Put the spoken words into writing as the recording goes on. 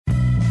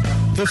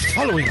The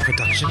following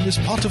production is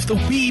part of the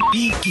We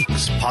Be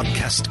Geeks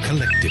podcast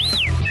collective.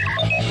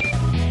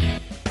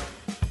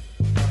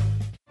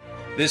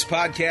 This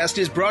podcast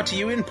is brought to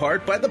you in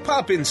part by the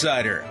Pop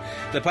Insider.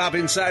 The Pop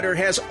Insider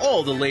has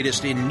all the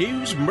latest in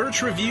news,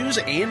 merch reviews,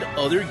 and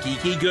other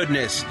geeky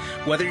goodness.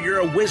 Whether you're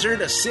a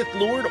wizard, a Sith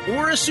Lord,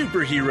 or a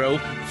superhero,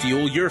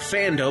 fuel your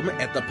fandom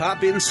at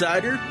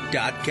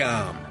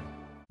thepopinsider.com.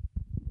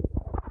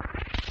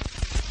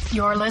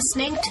 You're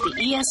listening to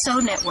the ESO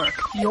Network,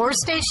 your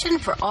station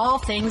for all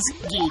things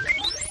geek.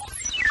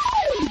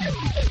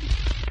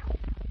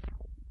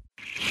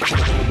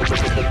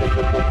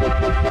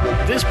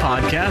 This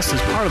podcast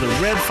is part of the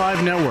Red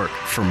 5 Network.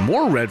 For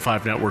more Red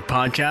 5 Network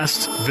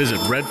podcasts, visit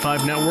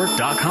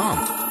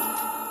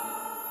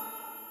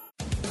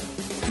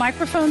red5network.com.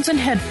 Microphones and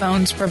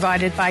headphones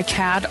provided by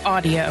CAD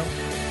Audio.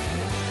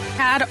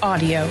 CAD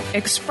Audio,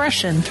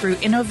 expression through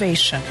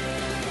innovation.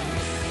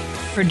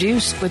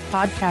 Produced with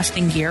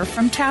podcasting gear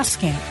from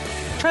Tascam.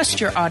 Trust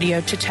your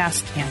audio to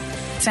Tascam.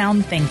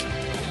 Sound thinking.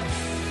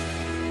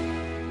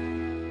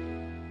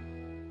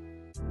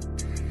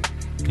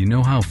 You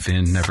know how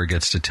Finn never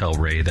gets to tell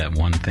Rey that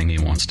one thing he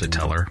wants to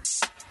tell her?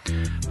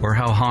 Or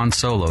how Han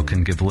Solo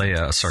can give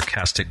Leia a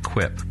sarcastic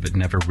quip but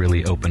never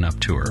really open up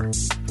to her?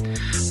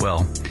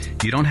 Well,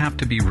 you don't have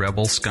to be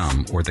Rebel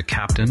Scum or the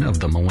captain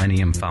of the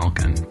Millennium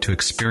Falcon to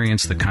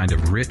experience the kind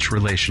of rich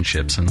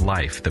relationships in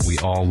life that we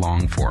all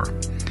long for.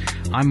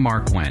 I'm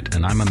Mark Wendt,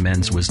 and I'm a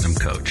men's wisdom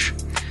coach.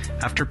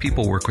 After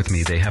people work with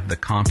me, they have the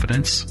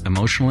confidence,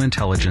 emotional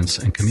intelligence,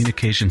 and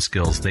communication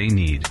skills they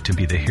need to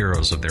be the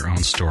heroes of their own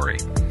story.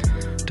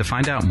 To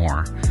find out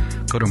more,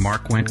 go to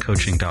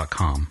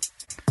markwendtcoaching.com.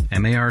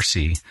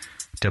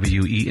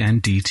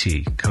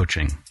 MARCWENDT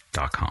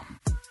coaching.com.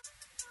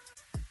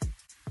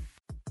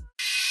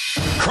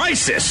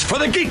 Crisis for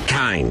the geek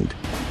kind.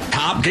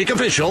 Top geek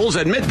officials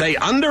admit they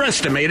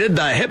underestimated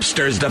the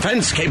hipsters'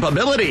 defense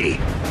capability.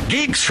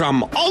 Geeks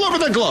from all over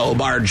the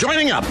globe are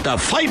joining up to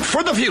fight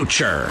for the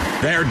future.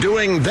 They're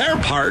doing their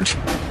part.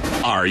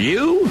 Are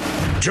you?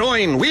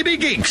 Join Weeby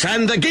Geeks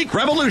and the Geek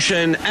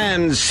Revolution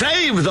and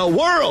save the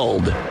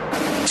world.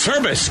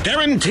 Service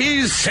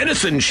guarantees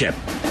citizenship.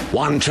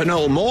 Want to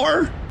know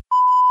more?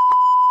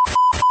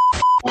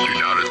 Do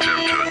not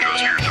attempt to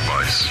adjust your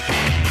device.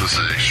 This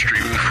is a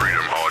Streaming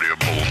Freedom audio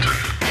bulletin.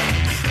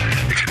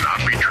 It cannot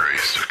be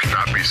traced, it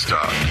cannot be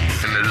stopped,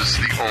 and it is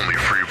the only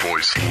free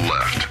voice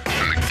left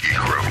in the Geek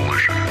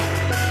Revolution.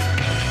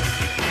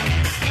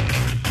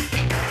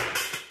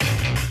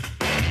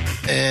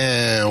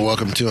 And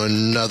welcome to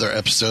another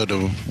episode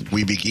of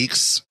Weeby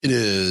Geeks. It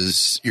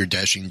is your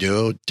dashing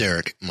duo,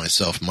 Derek, and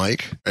myself,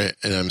 Mike. And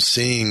I'm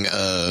seeing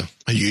a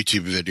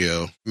YouTube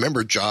video.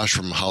 Remember Josh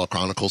from Hollow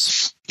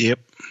Chronicles? Yep.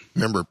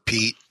 Remember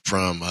Pete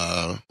from,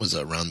 was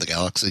it Around the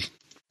Galaxy?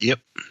 Yep.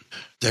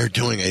 They're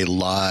doing a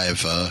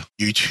live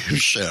YouTube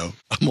show.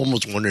 I'm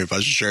almost wondering if I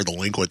should share the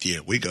link with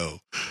you. We go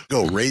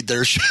raid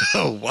their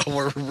show while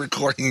we're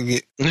recording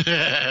it.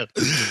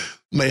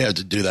 May have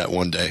to do that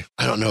one day.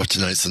 I don't know if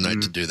tonight's the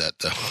night to do that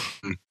though.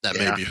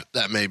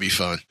 That may be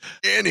fun.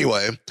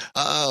 Anyway,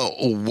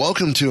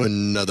 welcome to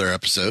another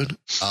episode.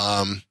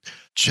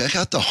 Check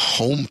out the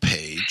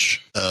homepage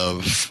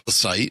of the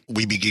site,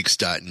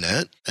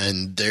 weebygeeks.net,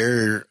 and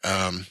there,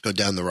 go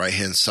down the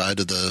right-hand side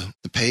of the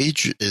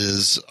page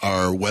is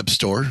our web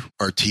store,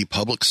 our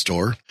TeePublic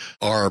store,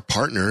 our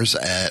partners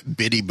at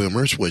Biddy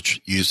Boomers,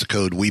 which use the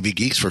code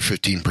WeebyGeeks for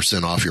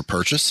 15% off your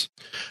purchase.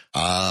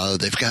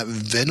 They've got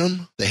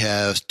Venom. They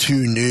have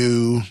two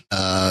new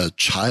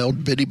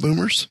child Biddy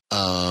Boomers,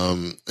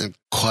 and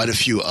quite a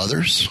few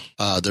others.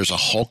 There's a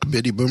Hulk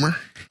Biddy Boomer.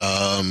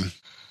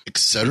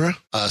 Etc.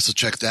 So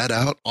check that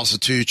out. Also,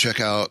 too,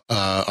 check out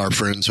our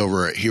friends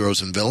over at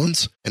Heroes and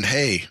Villains. And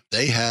hey,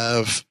 they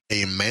have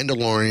a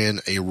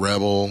Mandalorian, a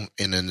Rebel,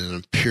 and an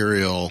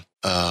Imperial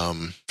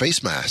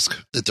face mask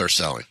that they're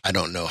selling. I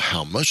don't know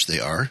how much they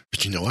are,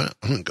 but you know what?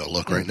 I'm going to go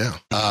look right now.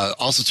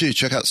 Also, too,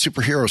 check out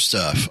superhero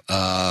stuff.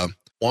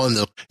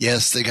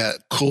 Yes, they got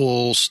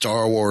cool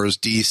Star Wars,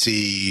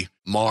 DC,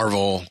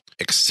 Marvel,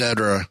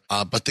 etc.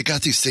 But they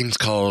got these things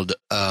called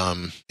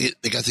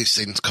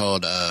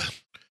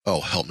oh,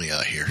 help me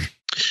out here.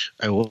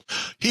 I will.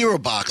 Hero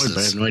boxes.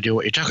 I have no idea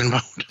what you're talking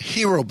about.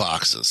 Hero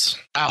boxes.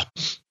 Ow.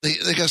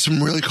 They got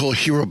some really cool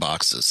hero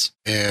boxes,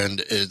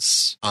 and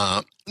it's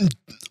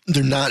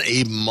they're not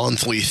a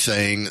monthly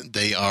thing.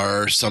 They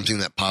are something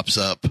that pops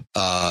up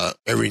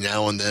every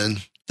now and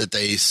then that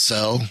they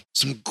sell.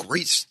 Some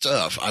great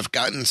stuff. I've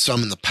gotten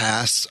some in the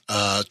past.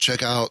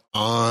 Check out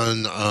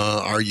on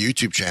our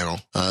YouTube channel.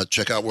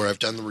 Check out where I've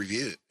done the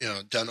review,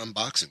 done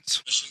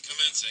unboxings. Mission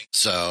commencing.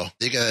 So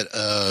they got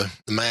the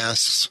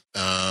masks.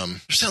 They're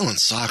selling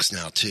socks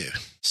now too.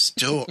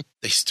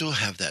 They still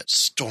have that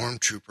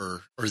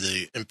Stormtrooper or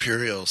the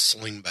Imperial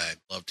sling bag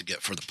love to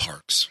get for the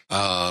parks.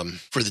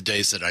 For the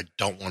days that I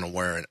don't want to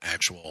wear an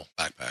actual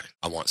backpack.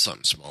 I want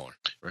something smaller.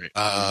 Right.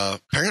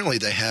 Apparently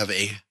they have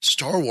a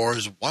Star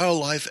Wars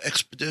Wildlife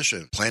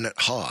Expedition, Planet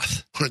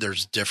Hoth, where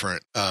there's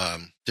different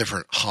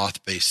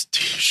Hoth-based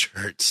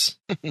t-shirts,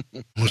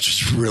 which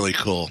is really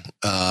cool.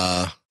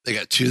 They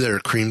got two that are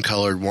cream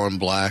colored, one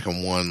black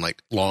and one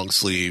like long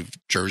sleeve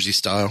jersey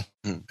style.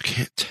 I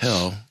can't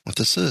tell what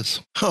this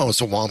is. Oh, it's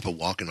a Wampa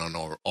walking on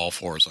all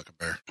fours like a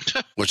bear,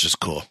 which is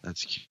cool.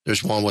 That's cute.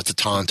 There's one with the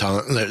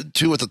tauntaun,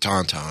 two with the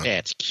tauntaun.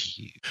 That's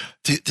cute.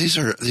 These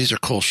are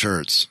cool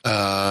shirts.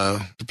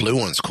 The blue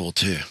one's cool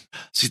too.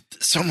 See,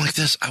 something like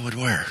this I would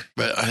wear,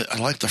 but I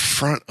like the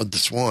front of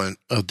this one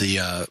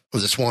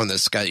this one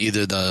that's got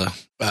either the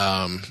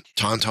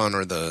tauntaun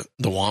or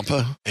the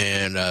Wampa,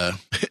 and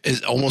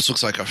it almost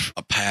looks like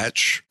a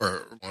patch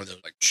or one of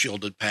those like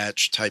shielded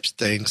patch types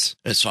things.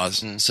 It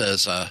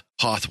says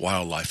Hoth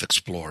Wildlife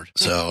Explored.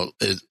 So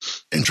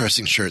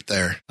interesting shirt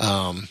there.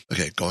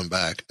 Okay, going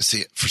back.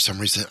 See, for some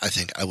reason I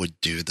think I would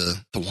do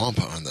the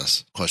Wampa on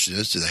this. Question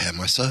is, do they have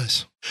my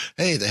size?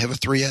 Hey, they have a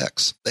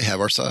 3X. They have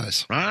our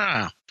size.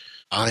 Ah,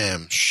 I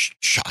am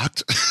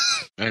shocked.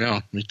 I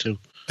know. Me too.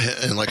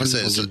 And like I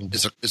said,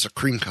 it's a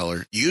cream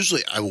color.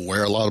 Usually I will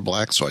wear a lot of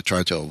black, so I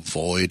try to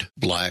avoid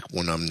black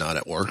when I'm not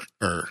at work.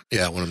 When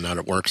I'm not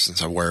at work,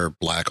 since I wear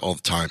black all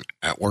the time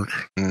at work.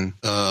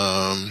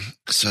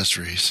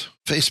 Accessories.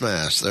 Face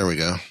mask. There we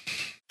go.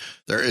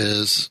 There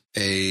is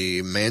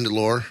a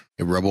Mandalore,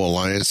 a Rebel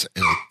Alliance,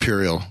 and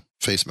Imperial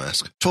face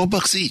mask.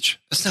 $12 each.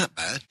 That's not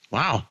bad.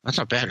 Wow, that's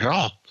not bad at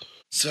all.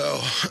 So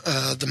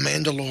the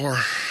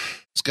Mandalore,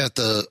 it's got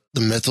the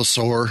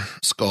Mythosaur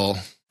skull.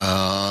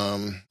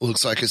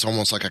 Looks like it's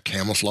almost like a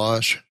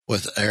camouflage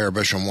with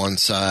Arabish on one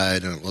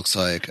side, and it looks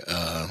like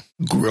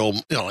grill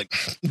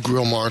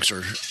marks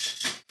or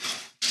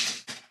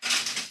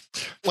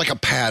like a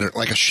pattern,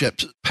 like a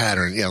ship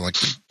pattern. Yeah, like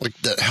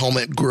the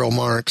helmet grill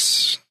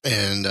marks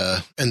and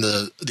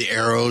the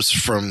arrows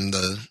from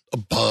the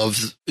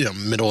above,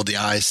 middle of the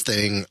eyes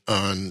thing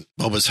on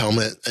Boba's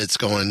helmet. It's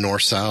going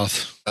north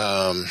south.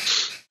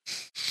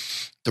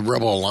 The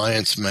Rebel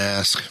Alliance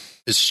mask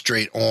is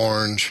straight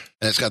orange,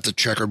 and it's got the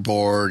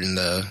checkerboard and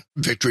the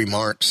victory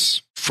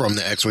marks from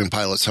the X-Wing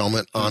pilot's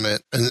helmet on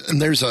it.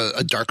 And there's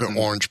a darker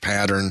orange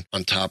pattern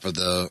on top of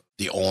the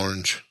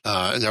orange.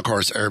 And of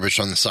course, Arabish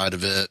on the side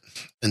of it.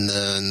 And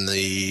then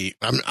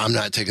I'm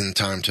not taking the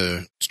time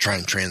to try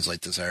and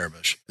translate this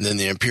Arabish. And then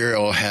the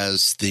Imperial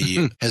has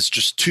has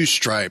just two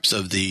stripes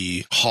of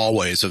the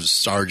hallways of the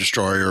Star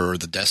Destroyer or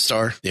the Death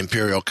Star, the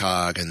Imperial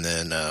cog, and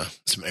then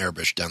some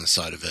Arabish down the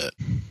side of it.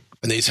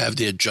 And these have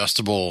the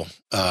adjustable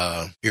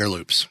ear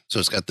loops. So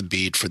it's got the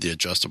bead for the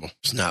adjustable.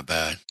 It's not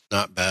bad.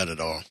 Not bad at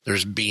all.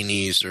 There's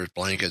beanies, there's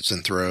blankets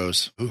and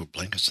throws. Ooh,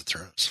 blankets and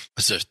throws.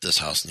 As if this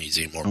house needs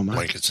any more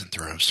blankets and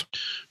throws.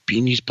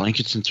 Beanies,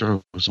 blankets, and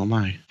throws. Oh,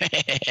 my.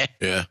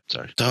 Yeah.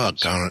 Sorry.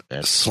 Doggone it.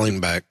 That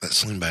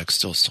slingback's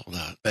still sold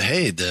out. But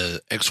hey,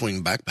 the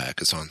X-Wing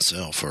backpack is on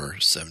sale for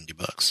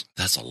 $70.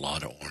 That's a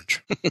lot of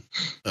orange.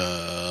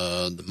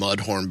 The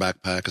Mudhorn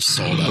backpack is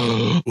sold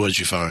out. What did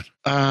you find?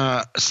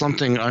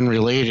 Something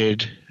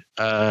unrelated.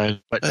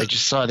 But I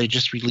just saw they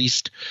just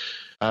released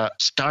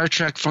Star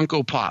Trek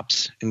Funko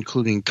Pops,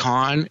 including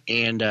Khan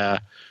and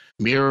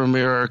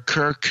Mirror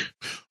Kirk,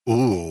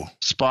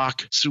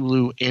 Spock,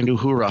 Sulu, and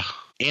Uhura,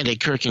 and a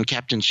Kirk and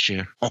Captain's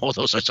chair. Oh,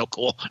 those are so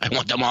cool. I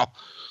want them all.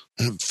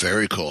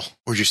 Very cool.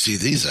 Where'd you see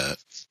these at?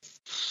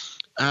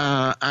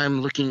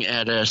 I'm looking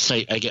at a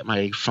site I get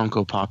my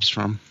Funko Pops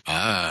from.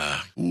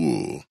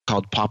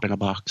 Called Pop in a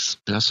Box.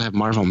 They also have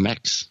Marvel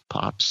Mechs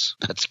Pops.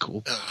 That's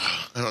cool.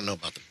 I don't know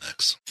about the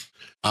mechs.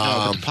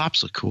 But the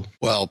Pops look cool.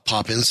 Well,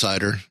 Pop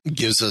Insider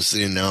gives us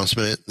the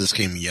announcement. This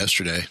came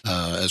yesterday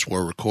as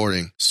we're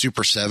recording.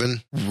 Super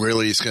 7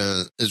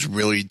 is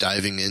really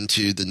diving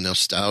into the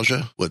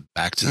nostalgia with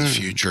Back to the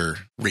Future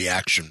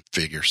reaction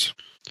figures.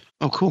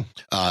 Oh, cool.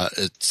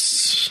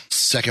 It's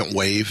second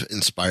wave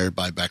inspired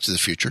by Back to the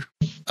Future.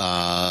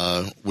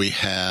 We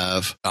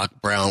have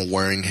Doc Brown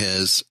wearing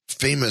his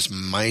famous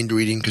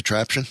mind-reading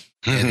contraption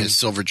and his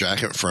silver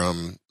jacket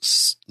from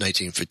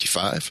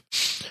 1955.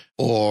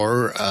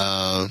 Or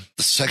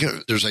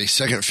there's a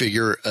second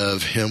figure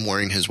of him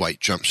wearing his white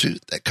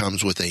jumpsuit that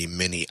comes with a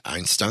mini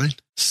Einstein.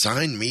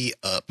 Sign me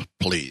up,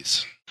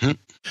 please.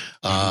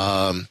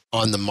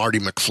 On the Marty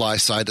McFly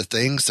side of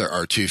things, there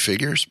are two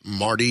figures.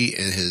 Marty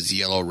in his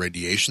yellow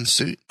radiation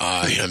suit.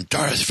 I am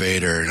Darth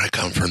Vader, and I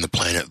come from the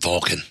planet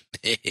Vulcan.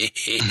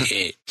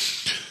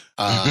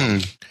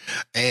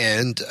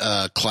 And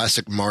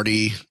classic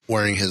Marty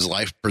wearing his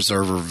life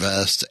preserver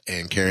vest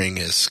and carrying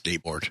his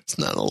skateboard. It's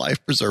not a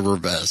life preserver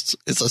vest.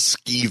 It's a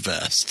ski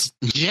vest.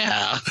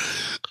 Yeah.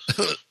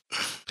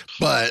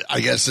 But I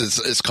guess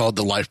it's called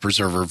the life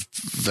preserver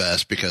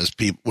vest because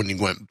when he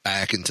went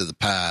back into the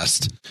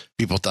past,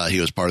 people thought he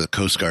was part of the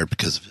Coast Guard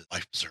because of his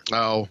life preserver.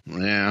 Oh,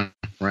 yeah,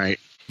 right.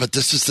 But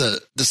this is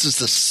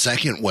the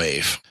second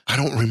wave. I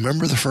don't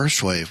remember the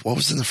first wave. What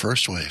was in the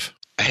first wave?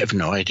 I have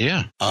no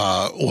idea.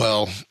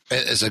 Well,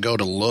 as I go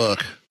to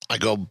look, I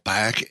go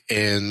back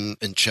and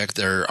check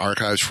their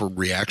archives for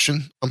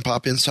reaction on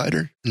Pop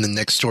Insider. And the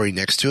next story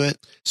next to it,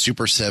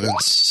 Super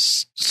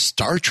 7's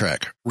Star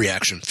Trek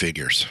reaction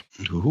figures.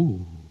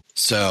 Ooh.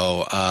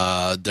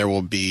 So there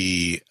will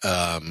be,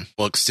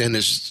 we'll extend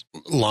this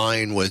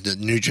line with the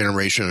new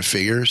generation of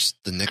figures,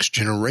 the next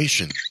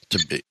generation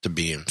to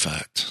be in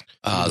fact.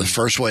 The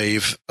first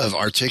wave of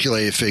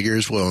articulated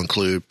figures will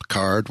include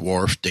Picard,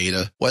 Worf,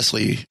 Data,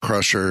 Wesley,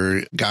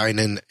 Crusher,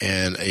 Guinan,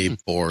 and a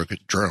Borg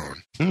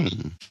drone.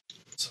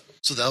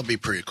 So that'll be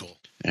pretty cool.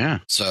 Yeah,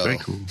 so very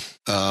cool.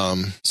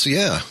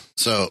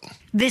 So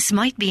this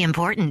might be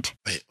important.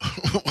 Wait,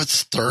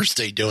 what's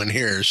Thursday doing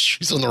here?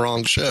 She's on the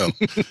wrong show.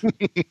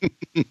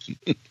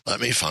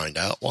 Let me find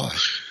out why.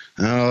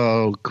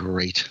 Oh,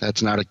 great.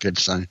 That's not a good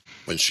sign.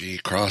 When she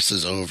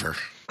crosses over.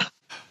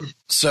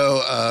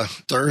 So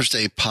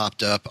Thursday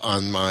popped up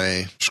on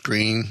my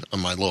screen, on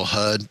my little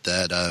HUD,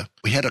 that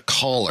we had a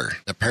caller.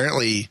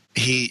 Apparently,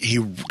 he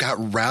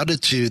got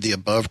routed to the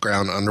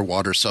above-ground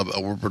underwater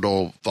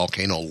suborbital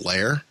volcano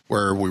lair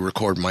where we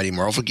record Mighty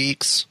Marvel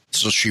Geeks.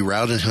 So she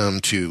routed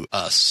him to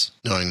us,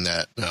 knowing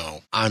that,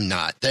 no, I'm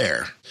not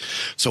there.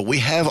 So we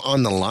have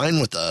on the line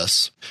with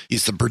us,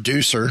 he's the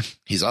producer.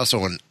 He's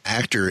also an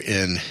actor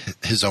in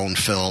his own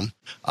film.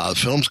 The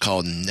film's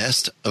called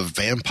Nest of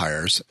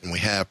Vampires, and we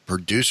have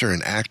producer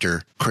and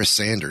actor Chris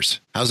Sanders.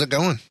 How's it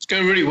going? It's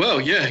going really well.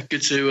 Yeah,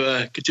 good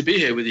to be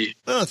here with you.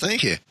 Oh,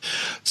 thank you.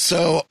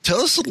 So tell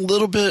us a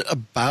little bit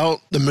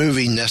about the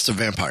movie Nest of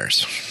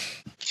Vampires.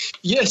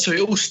 Yeah, so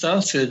it all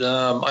started.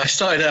 I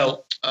started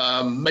out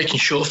making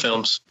short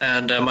films,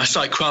 and I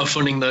started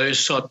crowdfunding those.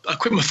 So I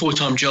quit my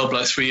full-time job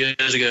like 3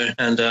 years ago,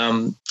 and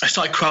I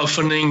started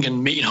crowdfunding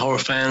and meeting horror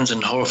fans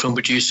and horror film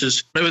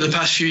producers. And over the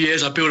past few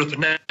years, I built up a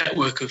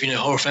network of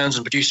horror fans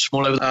and producers from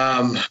all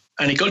over.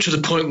 And it got to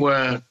the point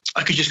where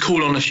I could just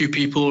call on a few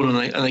people,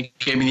 and they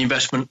gave me the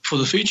investment for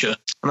the feature.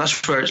 And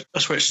that's where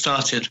it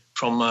started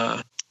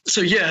from.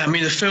 So yeah, I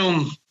mean the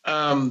film.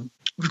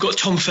 We've got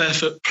Tom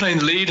Fairfoot playing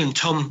the lead, and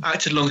Tom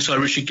acted alongside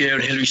Richard Gere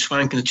and Hilary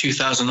Swank in the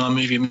 2009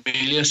 movie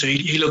Amelia. So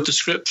he loved the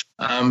script.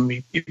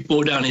 He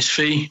brought down his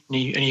fee, and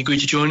he agreed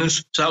to join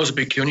us. So that was a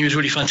big deal. And he was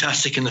really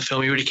fantastic in the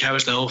film. He really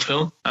carries the whole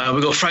film.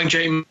 We've got Frank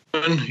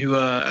Jamin,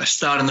 who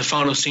starred in the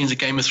final scenes of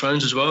Game of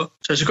Thrones as well.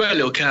 So it's a great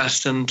little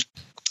cast. And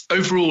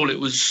overall, it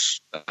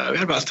was we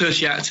had about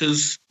 30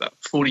 actors, about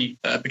 40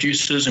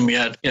 producers, and we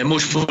had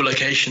multiple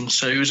locations.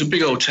 So it was a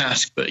big old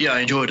task, but yeah, I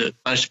enjoyed it.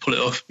 I managed to pull it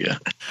off. Yeah.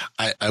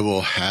 I will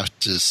have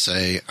to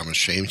say, I'm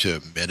ashamed to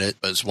admit it,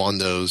 but it's one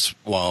of those,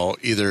 while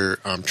either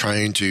I'm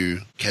trying to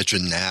catch a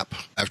nap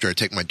after I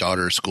take my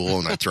daughter to school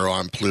and I throw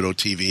on Pluto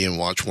TV and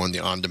watch one of the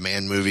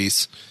on-demand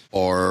movies,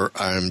 or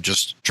I'm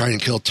just trying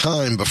to kill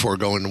time before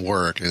going to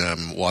work and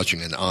I'm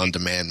watching an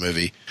on-demand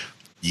movie.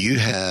 You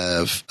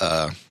have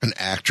an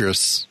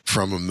actress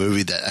from a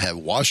movie that I have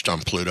watched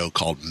on Pluto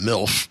called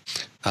MILF.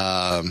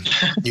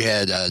 You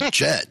had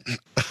Jet.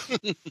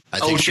 I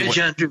think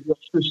Jet.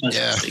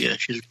 Yeah,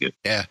 she's good.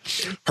 Yeah,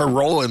 her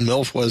role in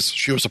MILF was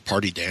she was a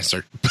party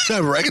dancer. I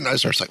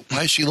recognized her. I was like,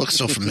 why does she look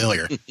so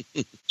familiar?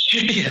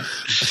 Yeah,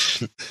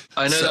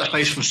 I know that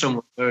face from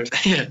somewhere.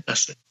 Yeah,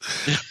 that's it.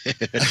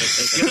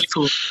 That's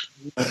cool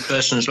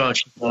person as well.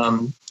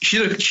 She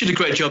did a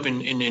great job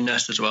in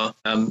Nest as well.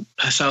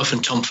 Herself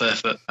and Tom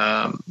Fairfoot,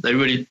 they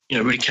really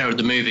carried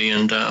the movie,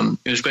 and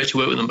it was great to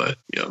work with them both.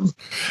 Yeah.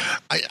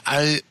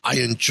 I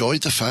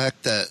enjoyed the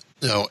fact that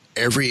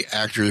every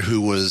actor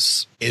who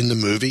was in the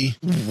movie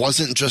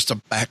wasn't just a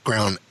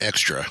background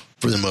extra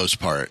for the most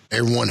part.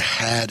 Everyone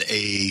had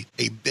a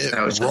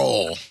bit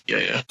role.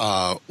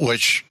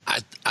 Which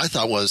I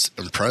thought was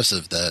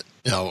impressive that,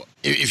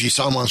 if you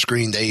saw them on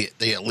screen, they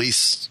at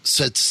least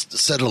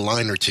said a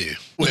line or two,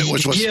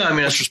 which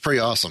was pretty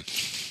awesome.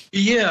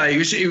 Yeah, it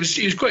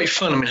was great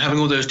fun. I mean, having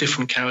all those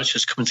different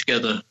characters coming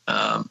together,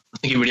 I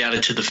think it really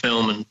added to the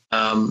film.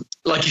 And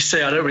like you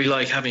say, I don't really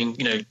like having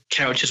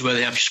characters where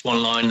they have just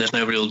one line. There's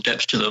no real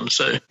depth to them.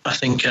 So I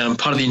think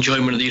part of the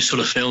enjoyment of these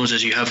sort of films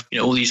is you have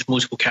all these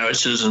multiple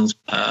characters and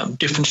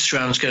different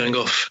strands going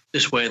off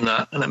this way and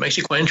that makes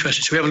it quite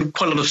interesting. So we have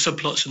quite a lot of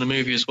subplots in the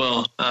movie as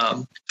well.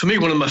 For me,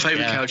 one of my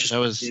favorite characters.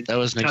 That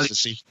was nice to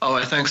see. Oh,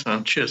 thanks,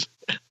 man. Cheers.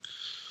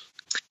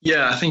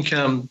 Yeah, I think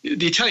the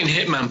Italian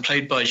hitman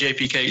played by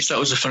J.P. Gates, that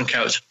was a fun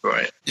character,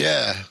 right?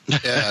 Yeah.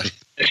 That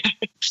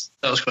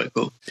was quite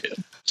cool. Yeah.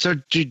 So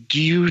did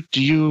you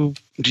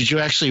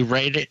actually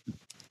write it,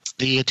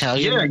 the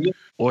Italian? Yeah.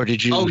 Or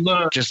did you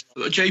just...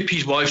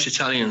 JP's wife's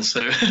Italian,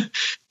 so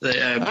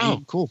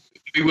cool.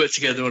 We worked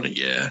together on it,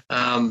 yeah.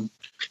 But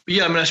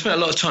yeah, I mean, I spent a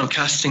lot of time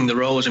casting the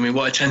roles. I mean,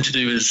 what I tend to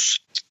do is,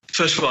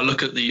 first of all, I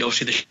look at the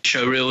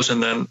show reels,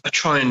 and then I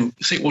try and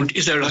think, well,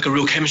 is there like a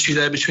real chemistry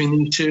there between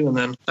these two? And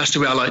then that's the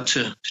way I like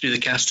to do the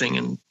casting.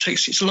 And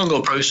it's a long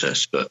old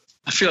process, but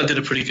I feel I did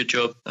a pretty good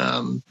job.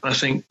 I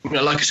think,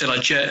 like I said,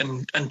 like Jet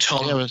and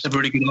Tom have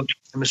really good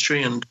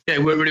chemistry, and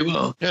it worked really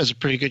well. Yeah, it was a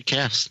pretty good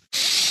cast.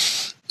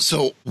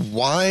 So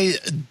why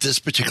this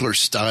particular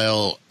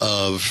style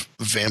of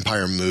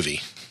vampire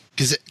movie?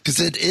 Because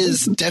it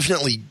is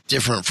definitely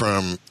different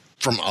from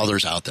from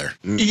others out there?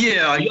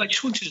 Yeah, I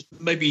just wanted to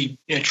maybe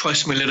try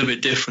something a little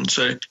bit different.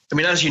 So, I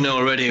mean, as you know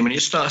already, I mean,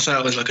 it starts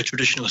out as like a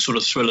traditional sort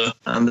of thriller,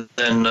 and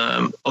then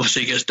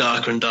obviously it gets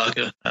darker and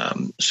darker.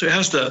 So it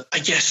has the, I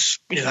guess,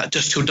 that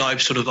Dusk Till Dawn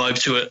sort of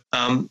vibe to it.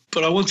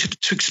 But I wanted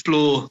to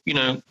explore,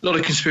 a lot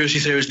of conspiracy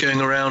theories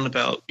going around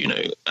about,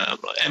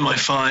 like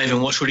MI5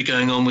 and what's really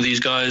going on with these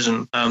guys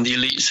and the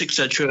elites,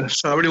 etc.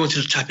 So I really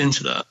wanted to tap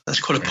into that. That's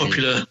quite a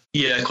popular,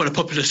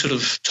 sort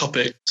of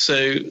topic.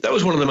 So that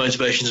was one of the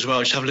motivations as well,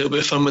 just have a little bit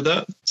of fun with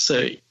that.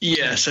 So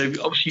so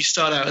obviously you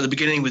start out at the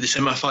beginning with this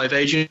MI5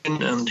 agent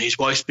and his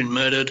wife's been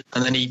murdered,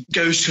 and then he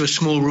goes to a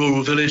small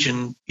rural village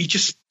and he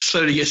just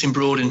slowly gets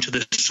embroiled into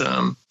this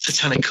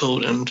satanic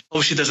cult, and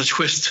obviously there's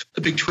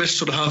a big twist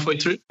sort of halfway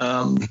through.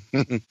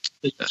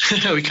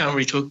 We can't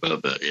really talk about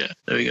it, but yeah,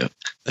 there we go.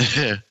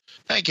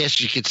 I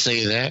guess you could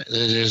say that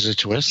there's a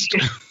twist.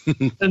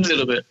 a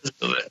little bit,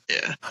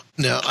 yeah.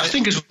 No, I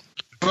think as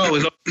well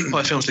with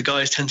my films, the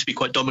guys tend to be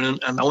quite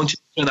dominant, and I wanted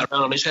to turn that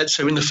around on its head.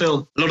 So in the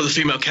film, a lot of the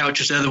female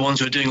characters, they're the ones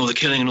who are doing all the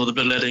killing and all the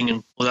bloodletting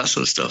and all that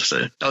sort of stuff. So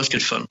that was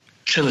good fun.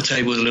 Turn the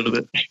tables a little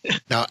bit.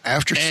 Now,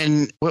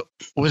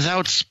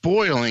 without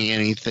spoiling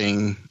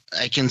anything,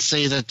 I can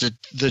say that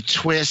the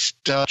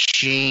twist does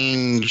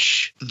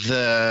change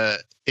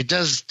it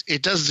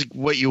does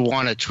what you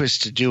want a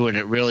twist to do, and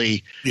it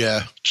really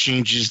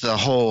changes the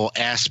whole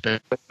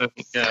aspect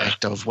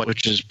of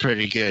which is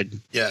pretty good.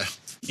 Yeah.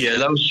 Yeah,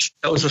 that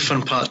was a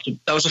fun part.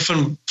 That was a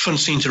fun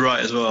scene to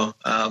write as well.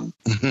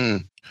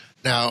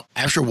 Now,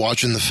 after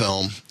watching the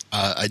film,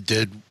 I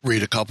did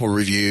read a couple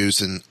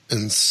reviews,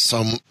 and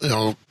some,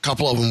 a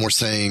couple of them were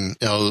saying,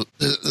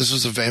 this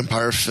was a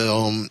vampire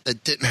film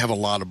that didn't have a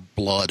lot of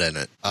blood in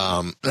it.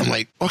 And I'm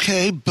like,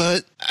 okay,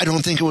 but I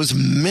don't think it was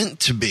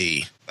meant to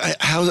be.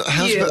 I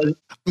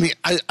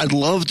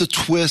love the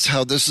twist,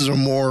 how this is a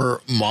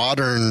more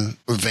modern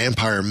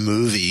vampire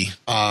movie.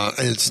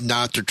 And it's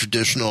not the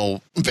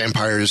traditional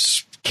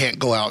vampires can't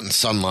go out in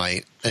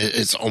sunlight.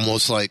 It's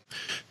almost like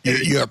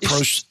you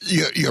approach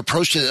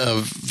it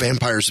of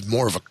vampires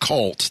more of a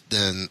cult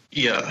than.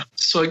 Yeah.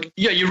 So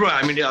you're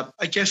right. I mean,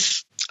 I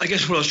guess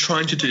what I was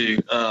trying to do,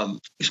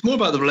 it's more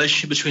about the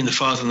relationship between the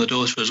father and the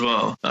daughter as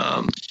well.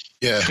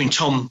 Between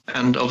Tom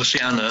and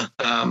obviously Anna.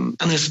 And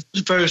there's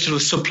various sort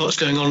of subplots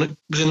going on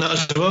within that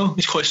as well.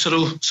 It's quite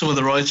subtle, some of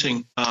the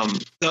writing.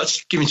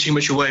 That's giving too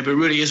much away, but it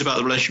really is about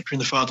the relationship between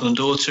the father and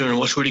daughter and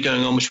what's really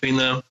going on between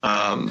them.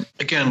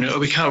 Again,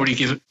 we can't really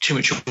give too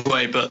much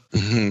away, but...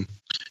 Mm-hmm.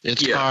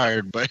 It's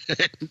hard, but...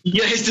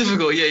 yeah, it's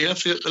difficult. Yeah, you'll have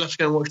to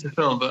go and watch the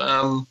film.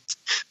 But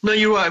no,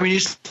 you're right. I mean,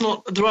 it's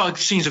not... There are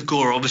scenes of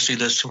gore. Obviously,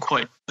 there's some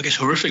quite, I guess,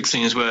 horrific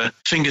things where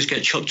fingers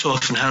get chopped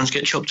off and hands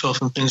get chopped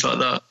off and things like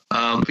that.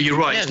 But you're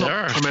right. It's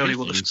not primarily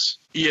what the...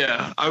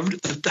 Yeah,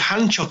 the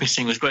hand chopping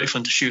scene was great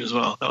fun to shoot as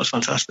well. That was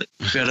fantastic.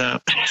 We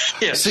had,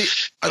 See,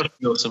 that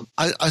was awesome.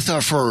 I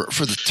thought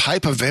for the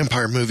type of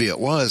vampire movie it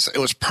was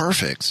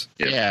perfect.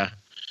 Yeah.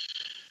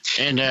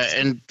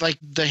 And like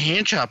the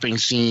hand chopping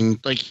scene,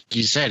 like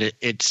you said,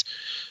 it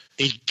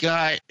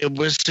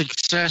was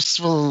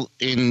successful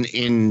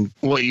in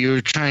what you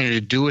were trying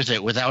to do with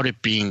it without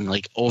it being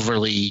like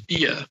overly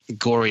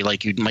gory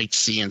like you might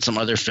see in some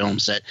other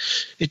films that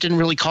it didn't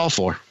really call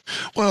for.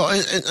 Well,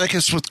 and I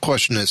guess what the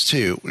question is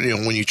too,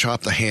 when you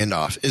chop the hand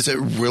off, is it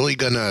really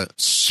going to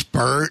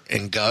spurt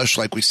and gush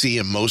like we see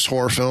in most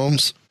horror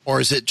films? Or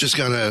is it just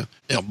going to,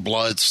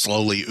 blood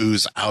slowly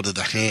ooze out of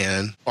the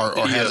hand or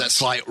have that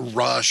slight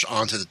rush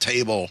onto the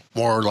table,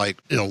 more like,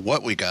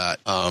 what we got?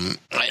 I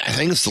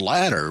think it's the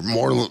latter,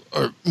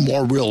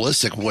 more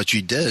realistic what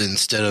you did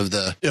instead of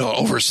the,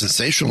 over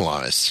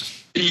sensationalized.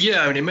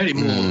 Yeah, I mean, it made it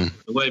more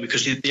the way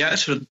because the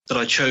actor that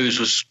I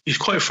chose he's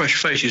quite a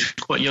fresh face. He's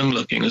quite young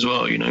looking as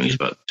well. He's only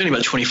about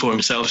 24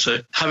 himself. So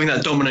having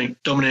that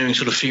domineering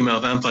sort of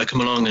female vampire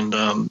come along and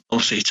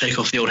obviously take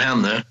off the old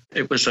hand there,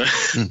 it was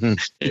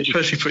it's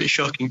supposed to be pretty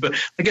shocking. But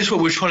I guess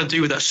what we're trying to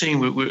do with that scene,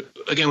 we're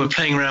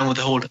playing around with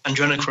the whole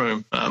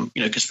adrenochrome,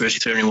 conspiracy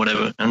theory and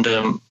whatever,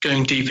 and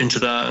going deep into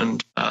that.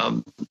 And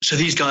so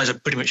these guys are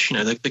pretty much,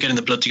 they're getting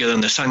the blood together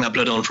and they're selling that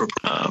blood on for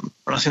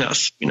and I think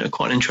that's,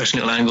 quite an interesting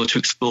little angle to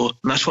explore.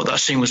 And that's what that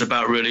scene was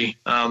about, really.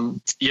 There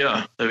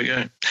we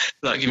go.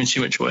 Without giving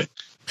too much away.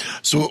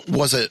 So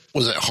was it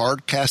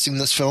hard casting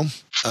this film?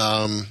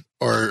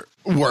 Or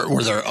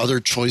were there other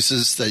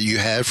choices that you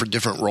had for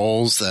different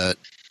roles that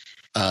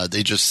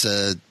they just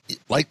said,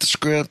 like the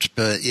script,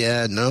 but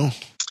no?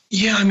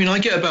 Yeah, I mean,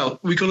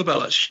 we got about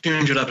like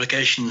 200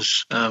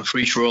 applications for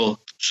each role.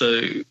 So,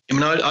 I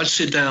mean, I'd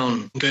sit down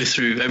and go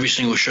through every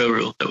single show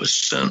reel that was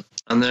sent.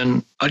 And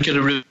then I'd get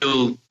a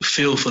real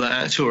feel for that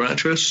actor or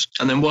actress.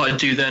 And then what I'd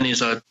do then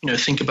is I'd,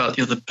 think about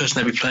the other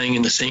person they'd be playing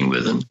in the scene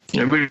with and,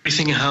 really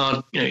thinking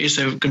hard, is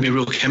there going to be a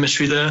real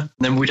chemistry there? And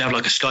then we'd have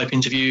like a Skype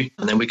interview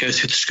and then we'd go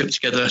through the script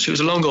together. So it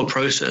was a long old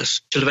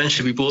process till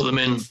eventually we brought them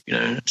in,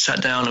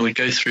 sat down and we'd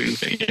go through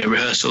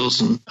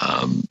rehearsals. And,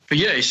 but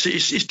yeah,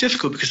 it's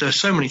difficult because there's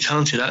so many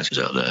talented actors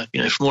out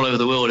there, from all over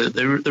the world.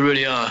 There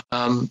really are.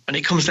 And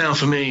it comes down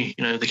for me,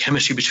 the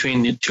chemistry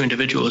between the two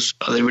individuals.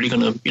 Are they really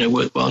going to,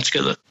 work well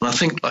together? And I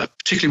think, like,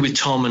 particularly with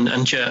Tom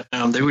and Jet,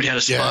 they really had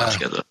a spark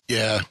together.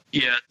 Yeah.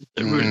 Yeah.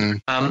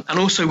 Really. And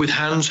also with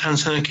Hans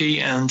Hernke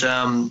and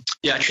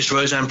the actress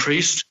Roseanne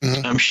Priest,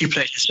 she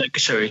played his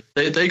secretary.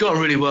 They got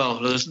on really well.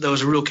 There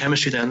was a real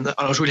chemistry there, and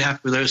I was really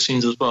happy with those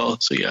scenes as well.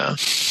 So yeah.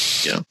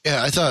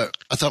 I thought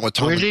with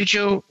Tom.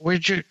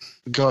 Where'd you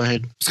go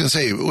ahead? I was gonna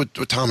say with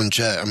Tom and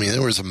Jet. I mean,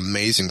 there was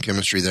amazing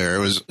chemistry there. It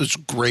was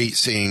great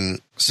seeing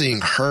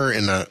her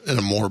in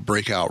a more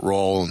breakout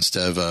role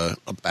instead of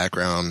a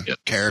background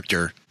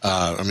character.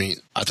 I mean,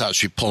 I thought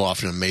she pulled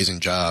off an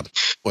amazing job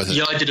with it.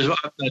 Yeah, I did as well.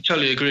 I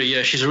totally agree.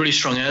 Yeah, she's a really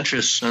strong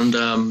actress,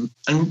 and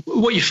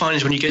what you find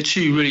is when you get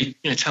two really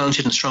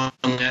talented and strong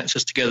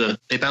actors together,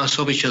 they bounce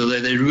off each other.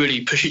 They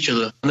really push each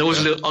other, and there was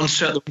a little on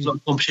set. There was a lot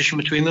of competition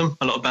between them,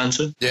 a lot of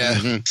banter.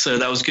 Yeah, so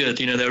that was good.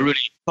 They were really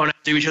trying to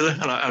do each other,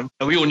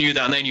 and we all knew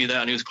that, and they knew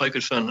that, and it was quite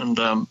good fun.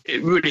 And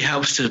it really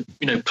helps to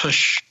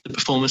push the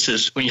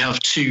performances when you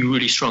have two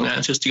really strong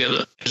actors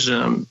together, because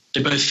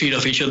they both feed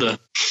off each other.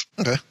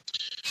 Okay.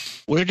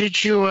 Where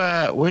did you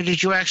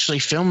actually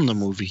film the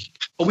movie?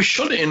 Well, we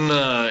shot it in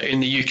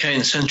the UK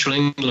in central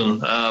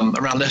England,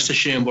 around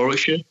Leicestershire and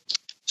Warwickshire.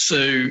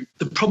 So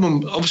the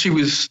problem, obviously,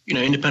 with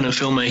independent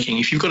filmmaking,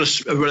 if you've got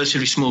a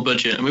relatively small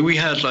budget, I mean, we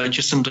had like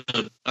just under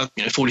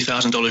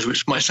 $40,000,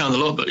 which might sound a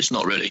lot, but it's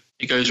not really.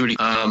 It goes really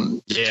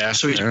So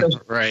it's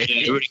right.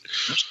 Yeah, really.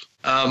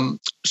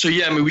 So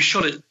yeah, I mean, we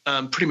shot it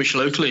pretty much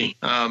locally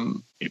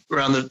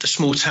around the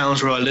small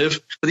towns where I live.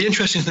 But the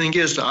interesting thing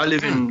is that I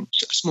live in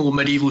a small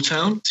medieval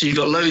town, so you've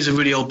got loads of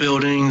really old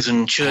buildings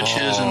and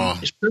churches,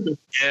 and it's perfect.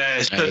 Yeah,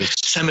 it's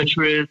perfect.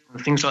 Cemeteries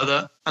and things like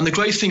that. And the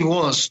great thing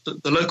was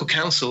that the local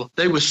council,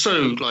 they were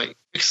so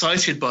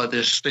excited by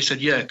this. They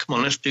said, "Yeah, come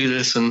on, let's do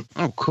this." And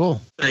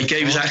cool. They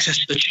gave us access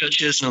to the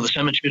churches and all the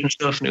cemeteries and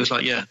stuff. And it was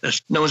like,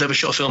 no one's ever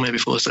shot a film here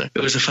before, so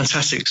it was a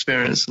fantastic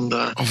experience. And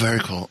very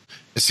cool.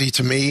 See,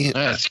 to me,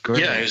 that's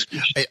great. Yeah,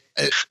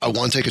 I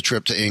want to take a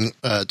trip to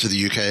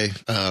the UK.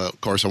 Of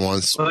course, I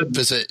want to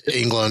visit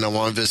England. I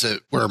want to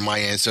visit where my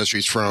ancestry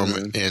is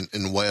from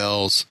in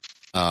Wales.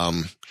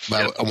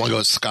 But I want to go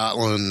to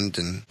Scotland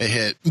and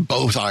hit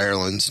both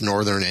Irelands,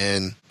 Northern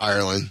and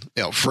Ireland.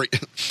 Free,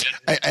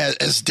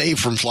 as Dave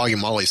from Flogging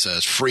Molly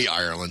says, free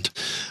Ireland.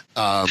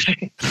 I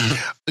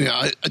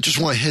just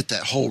want to hit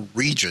that whole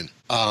region.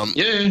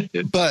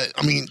 But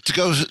I mean,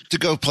 to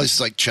go places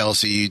like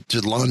Chelsea,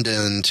 to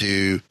London,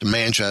 to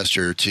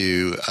Manchester,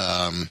 to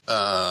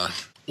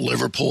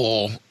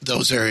Liverpool,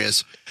 those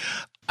areas.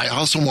 I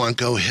also want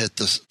to go hit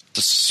the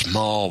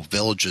small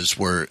villages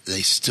where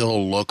they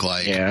still look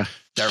like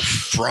they're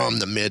from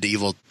the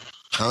medieval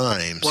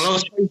times. Well,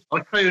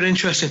 I'll tell you an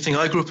interesting thing.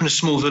 I grew up in a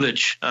small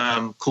village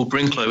called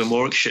Brinklow in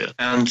Warwickshire,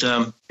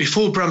 and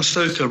before Bram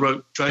Stoker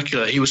wrote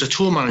Dracula, he was a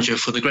tour manager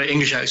for the great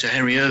English actor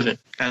Henry Irving,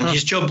 and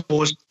his job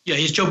was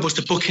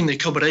to book in the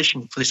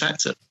accommodation for this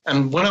actor.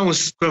 And when I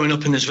was growing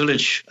up in this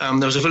village, there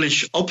was a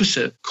village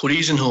opposite called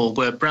Easenhall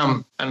where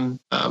Bram and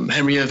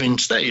Henry Irving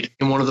stayed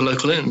in one of the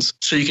local inns.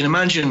 So you can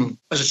imagine,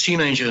 as a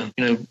teenager,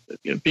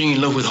 being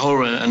in love with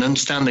horror and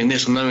understanding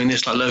this and knowing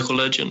this like local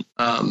legend.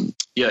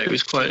 It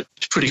was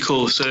pretty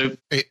cool. So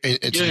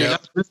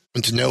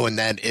and to know in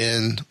that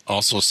inn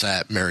also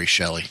sat Mary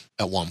Shelley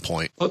at one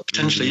point. Well,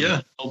 potentially,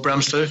 yeah. Old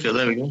Bram Stoker.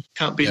 There we go.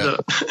 Can't beat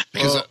that.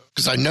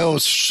 Because I know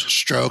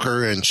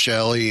Stroker and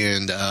Shelley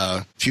and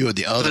a few of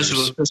the others.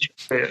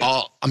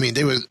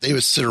 They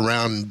would sit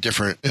around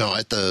different,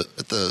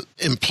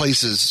 in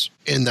places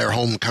in their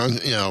home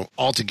country,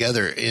 all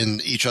together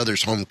in each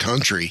other's home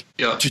country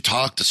to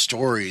talk the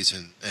stories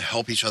and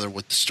help each other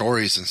with the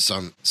stories in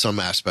some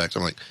aspect.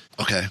 I'm like,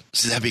 okay,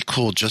 so that'd be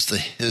cool, just the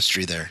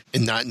history there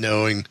and not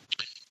knowing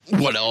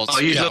what else.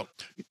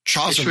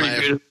 Chaucer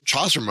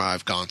might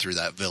have gone through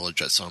that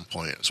village at some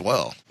point as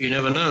well. You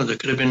never know. There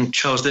could have been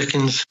Charles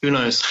Dickens. Who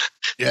knows?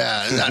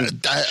 Yeah,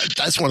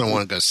 that's what I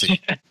want to go see.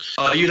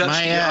 Sorry,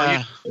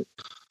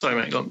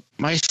 mate. Go on.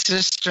 My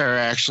sister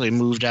actually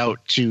moved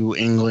out to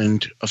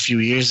England a few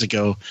years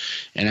ago,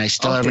 and I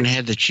still haven't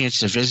had the chance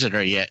to visit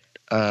her yet.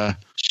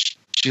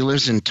 She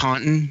lives in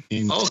Taunton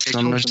in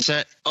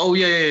Somerset. Oh,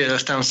 yeah,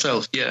 that's down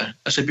south. Yeah,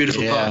 that's a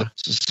beautiful part.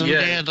 So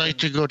someday I'd like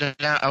to go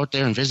out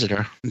there and visit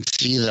her and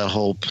see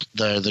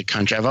the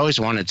country. I've always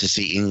wanted to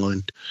see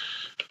England.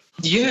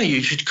 Yeah,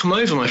 you should come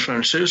over, my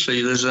friend.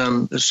 Seriously, there's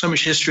so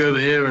much history over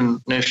here,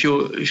 and if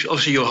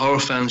obviously you're horror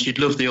fans, you'd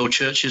love the old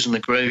churches and the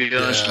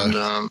graveyards and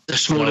the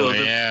small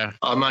little.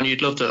 Oh man,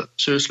 you'd love that.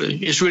 Seriously,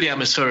 it's really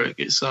atmospheric.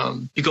 It's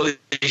you've got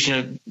these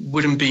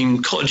wooden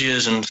beam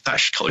cottages and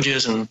thatched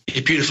cottages and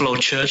these beautiful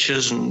old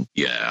churches, and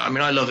I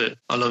mean, I love it.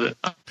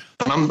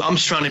 I'm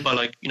surrounded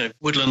by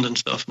woodland and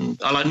stuff, and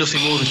I like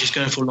nothing more than just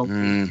going for a long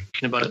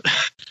thinking about it.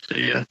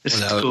 So, it's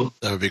cool.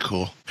 That would be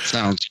cool.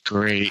 Sounds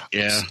great.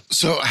 Yeah.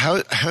 So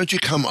how did you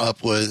come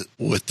up with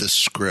the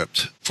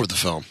script for the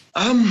film?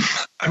 I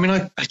mean,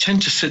 I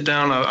tend to sit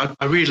down.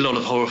 I read a lot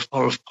of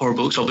horror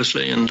books,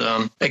 obviously, and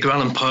Edgar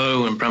Allan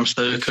Poe and Bram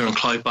Stoker and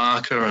Clive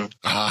Barker and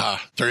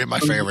three of my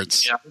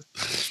favorites.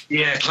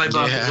 Yeah, Clive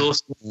Barker is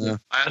awesome. Yeah.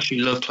 I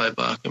actually love Clive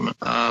Barker.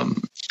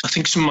 I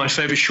think some of my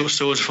favorite short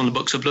stories are from the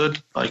Books of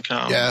Blood.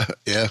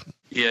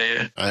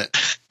 Yeah. Right.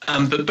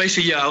 But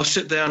basically, I'll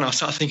sit there and I'll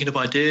start thinking of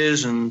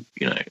ideas, and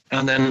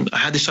and then I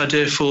had this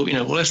idea for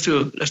let's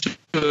do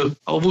I've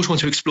always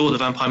wanted to explore the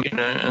vampire,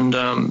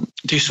 and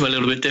do something a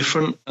little bit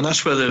different, and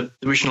that's where the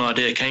original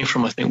idea came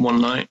from. I think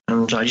one night,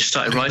 and I just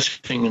started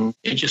writing, and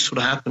it just sort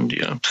of happened.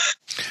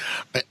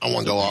 I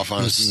want to go off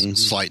on a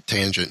slight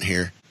tangent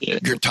here. Yeah.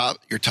 Your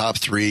top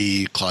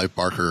 3 Clive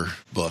Barker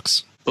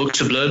books.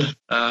 Books of Blood.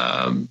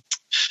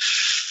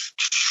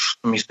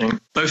 Let me think.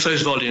 Both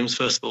those volumes,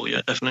 first of all,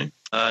 yeah, definitely.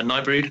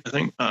 Nightbreed, I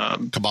think.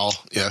 Cabal,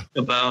 yeah.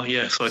 Cabal,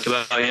 yeah.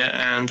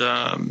 And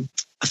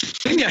I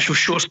think the actual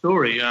short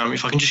story,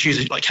 if I can just use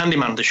it, like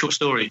Candyman, the short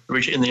story,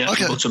 in the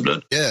actual Books of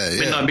Blood.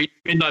 Yeah.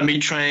 Midnight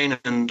Meat Train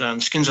and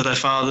Skins of Their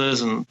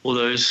Fathers and all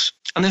those.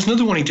 And there's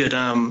another one he did,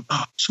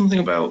 something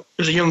about,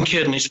 there's a young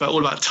kid and it's all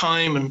about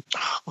time and,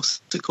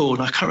 what's it called?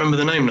 I can't remember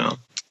the name now.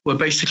 Where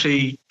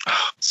basically,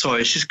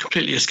 sorry, it's just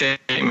completely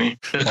escaping me.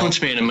 It'll come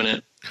to me in a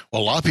minute.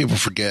 Well, a lot of people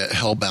forget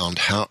Hellbound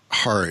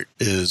Heart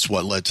is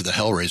what led to the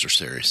Hellraiser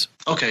series.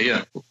 Okay,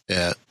 yeah.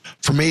 Yeah.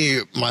 For me,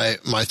 my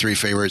 3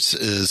 favorites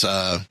is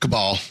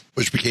Cabal,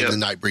 which became the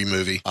Nightbreed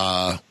movie.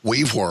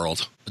 Weave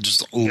World. I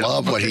just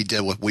love what he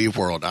did with Weave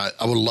World. I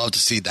would love to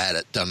see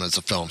that done as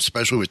a film,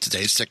 especially with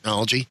today's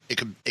technology. It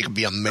could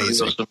be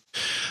amazing.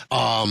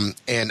 Awesome.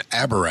 And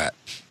Aberrat,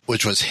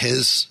 which was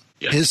his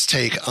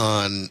take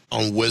on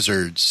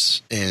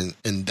wizards in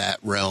that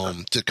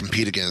realm to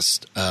compete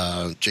against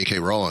J.K.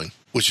 Rowling,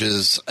 which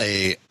is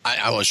I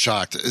was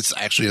shocked. It's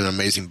actually an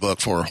amazing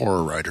book for a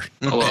horror writer.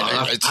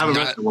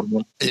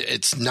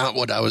 It's not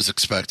what I was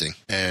expecting,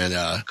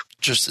 and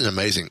just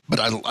amazing. But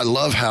I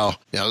love how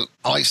I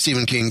like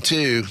Stephen King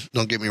too.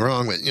 Don't get me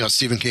wrong, but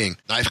Stephen King,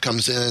 knife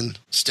comes in,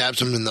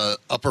 stabs him in the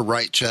upper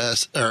right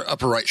chest or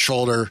upper right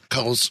shoulder,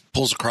 pulls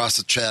across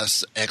the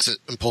chest, exit,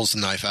 and pulls the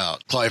knife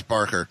out. Clive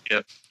Barker.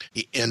 Yep.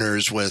 He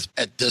enters with,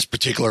 at this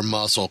particular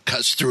muscle,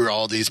 cuts through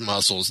all these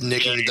muscles,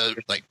 nicking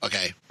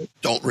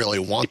don't really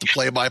want the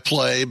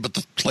play-by-play, but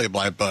the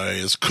play-by-play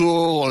is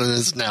cool, and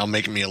it's now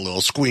making me a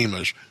little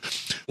squeamish.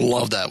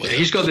 Love that.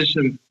 He's got this.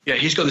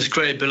 He's got this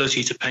great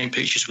ability to paint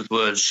pictures with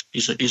words.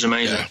 He's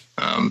amazing.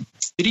 Yeah.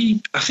 Did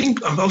he? I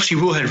think obviously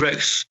Warhead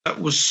Rex. That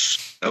was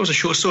a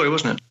short story,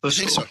 wasn't it? I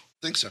think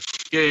so.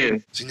 Yeah.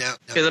 See now.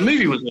 Yeah, the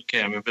movie was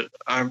okay. But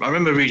I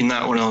remember reading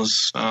that when I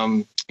was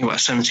about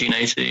 17,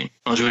 18.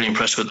 I was really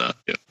impressed with that.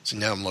 Yeah. So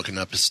now I'm looking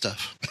up his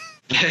stuff.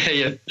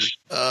 Yeah.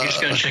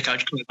 Just going to check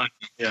out.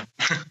 Yeah.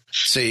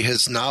 See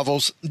his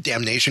novels,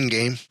 Damnation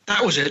Game.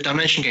 That was it.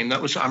 Damnation Game. I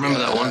remember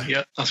that one.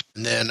 Yeah.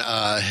 And then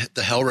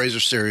the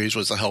Hellraiser series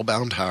was the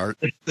Hellbound Heart.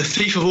 The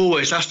Thief of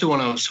Always. That's the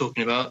one I was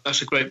talking about.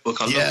 That's a great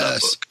book. I love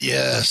that book.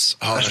 Yes.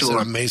 Oh, that's an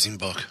amazing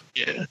book.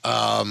 Yeah.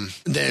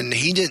 Then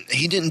he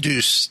didn't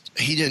do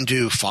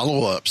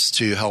follow-ups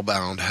to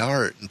Hellbound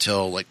Heart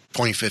until like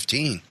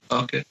 2015.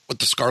 Okay. With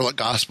the Scarlet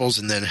Gospels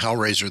and then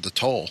Hellraiser: The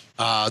Toll.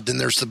 Then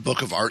there's the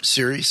Book of Art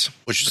series,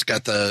 which has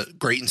got the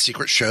Great and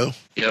Secret Show.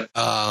 Yep.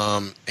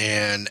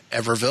 And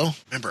Everville.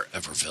 Remember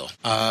Everville?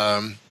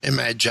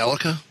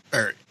 Imagica?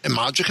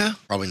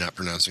 Probably not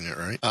pronouncing it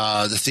right.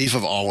 The Thief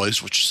of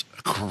Always, which is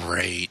a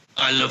great.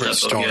 I love that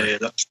story.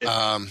 Book.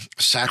 Yeah,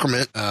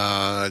 Sacrament,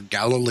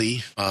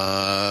 Galilee,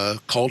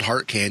 Cold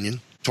Heart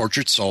Canyon,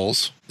 Tortured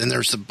Souls. Then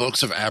there's the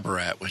Books of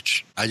Aberrat,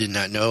 which I did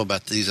not know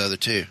about these other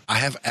 2. I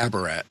have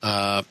Aberrat.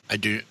 I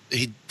do.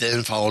 He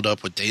then followed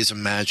up with Days of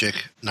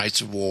Magic, Nights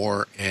of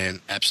War,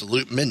 and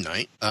Absolute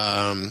Midnight.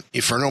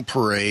 Infernal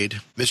Parade,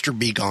 Mr.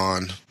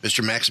 Begone,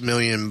 Mr.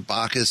 Maximilian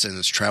Bacchus and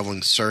his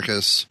Traveling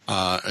Circus,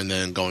 and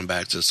then going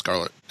back to the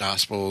Scarlet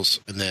Gospels.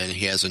 And then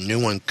he has a new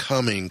one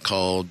coming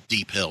called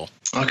Deep Hill.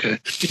 Okay.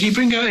 Did he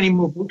bring out any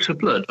more Books of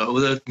Blood?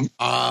 There's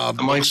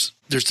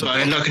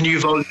like a new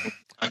volume.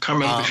 I can't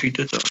remember if he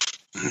did that.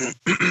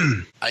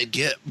 I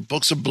get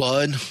Books of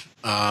Blood.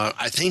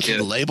 I think he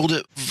labeled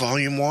it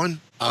Volume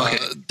 1.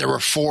 There were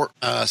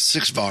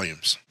 6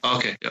 volumes.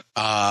 Okay. Yeah.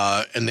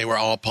 And they were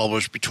all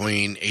published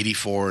between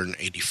 84 and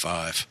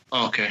 85.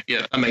 Okay.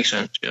 Yeah, that makes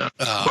sense. Yeah.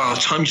 Wow,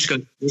 time just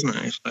goes, isn't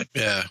it? It's like,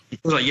 yeah. It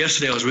was like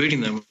yesterday I was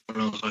reading them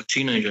when I was like a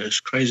teenager. It's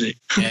crazy.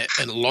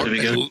 And Lord of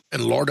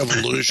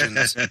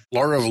Illusions.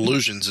 Lord of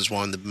Illusions is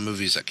one of the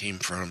movies that came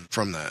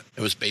from that.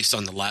 It was based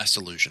on The Last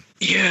Illusion.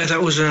 Yeah,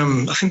 that was I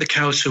think the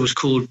character was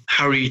called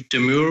Harry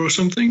Demure or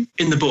something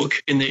in the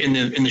book, in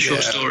the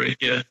short story.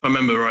 Yeah, if I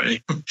remember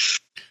rightly.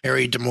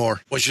 Harry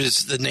Demore, which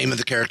is the name of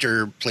the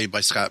character played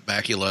by Scott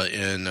Bakula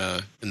in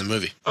the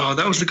movie. Oh,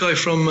 that was the guy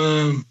from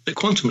the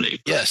Quantum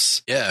League.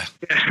 Yes, yeah.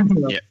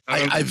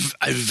 I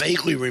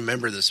vaguely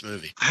remember this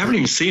movie. I haven't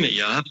even seen it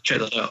yet. I have to check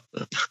that out.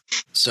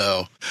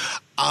 So,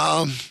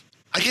 I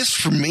guess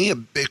for me, a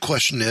big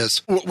question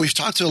is, we've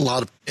talked to a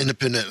lot of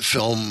independent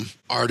film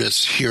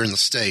artists here in the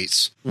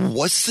States.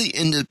 What's the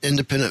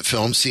independent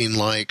film scene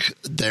like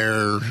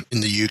there in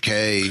the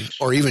UK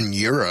or even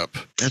Europe?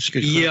 That's a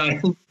good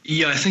question.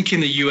 I think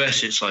in the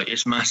US it's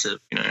massive.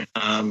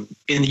 In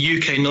the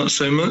UK not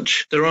so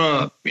much. There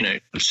are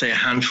let's say a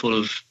handful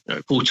of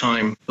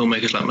full-time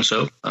filmmakers like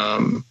myself.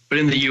 But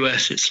in the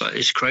US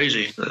it's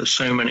crazy. There's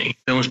so many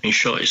films being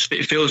shot.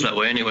 It feels that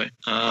way anyway.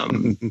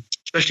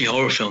 especially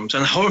horror films.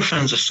 And the horror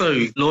fans are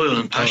so loyal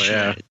and passionate.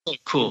 Oh, yeah. It's so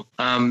cool.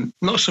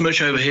 Not so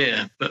much over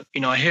here, but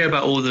I hear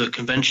about all the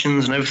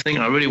conventions and everything,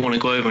 and I really want to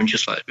go over and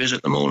just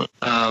visit them all.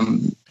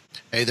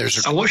 Hey, there's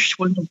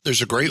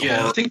a great Yeah,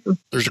 horror. I think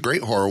There's a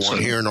great horror one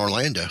here in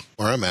Orlando,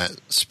 where I'm at,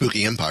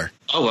 Spooky Empire.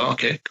 Oh, well,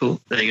 okay, cool.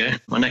 There you go.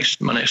 My next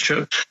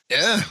trip.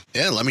 Yeah.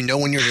 Let me know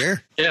when you're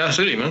here. Yeah,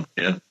 absolutely, man.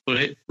 Yeah,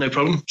 well, no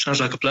problem. Sounds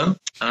like a plan.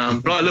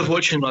 But I love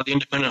watching the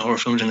independent horror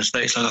films in the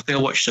States. I think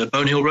I watched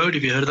Bone Hill Road.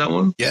 Have you heard of that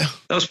one? Yeah,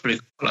 that was pretty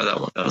cool. I like that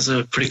one. That was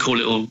a pretty cool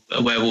little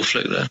werewolf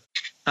flick there.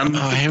 I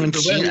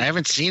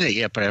haven't seen it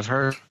yet, but I've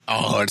heard.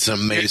 Oh, it's an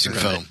amazing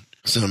film.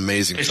 It's an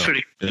amazing film. It's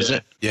pretty. Is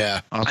it?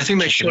 Yeah. I think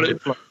they shot it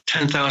for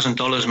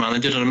 $10,000, man. They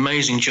did an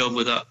amazing job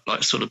with that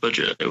sort of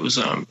budget. It was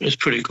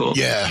pretty cool.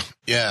 Yeah.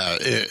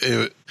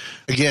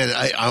 Again,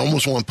 I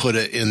almost want to put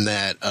it in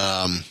that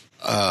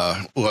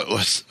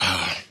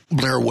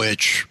Blair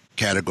Witch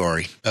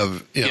category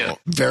of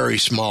very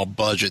small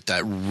budget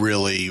that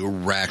really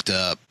racked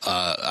up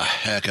a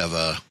heck of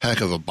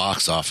a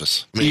box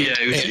office. I mean,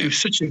 it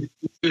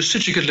was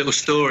such a good little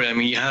story. I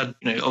mean, you had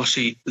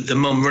obviously the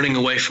mum running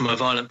away from her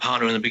violent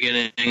partner in the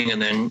beginning,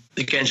 and then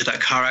they get into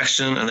that car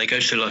accident, and they go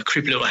to a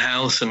creepy little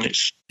house, and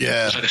it's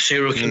like a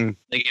serial killer.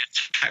 They get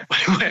attacked by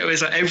it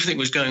was everything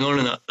was going on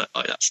in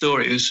that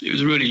story. It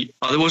was really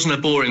there wasn't a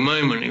boring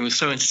moment. It was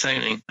so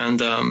entertaining,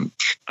 and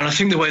I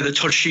think the way that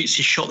Todd Sheets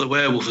shot the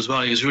werewolf as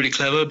well, he was really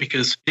clever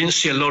because you didn't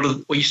see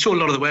you saw a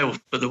lot of the werewolf,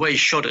 but the way he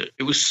shot it,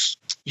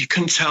 you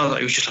couldn't tell that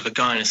he was just a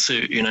guy in a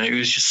suit. It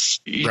was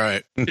just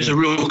right. There's a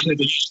real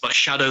clever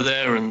shadow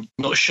there and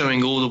not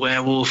showing all the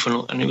werewolf,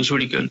 and it was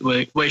really good.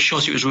 The way he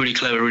shot it was really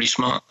clever, really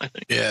smart, I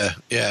think.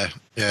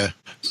 Yeah.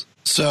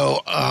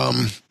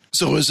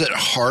 So is it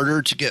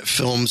harder to get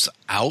films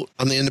out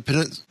on the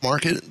independent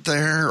market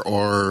there,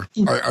 or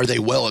are they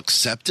well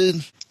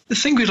accepted? The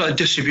thing with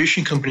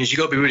distribution companies, you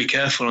got to be really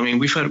careful. I mean,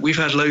 we've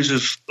had loads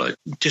of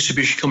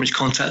distribution companies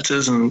contact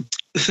us, and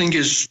the thing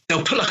is,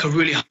 they'll put a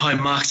really high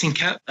marketing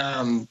cap,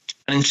 and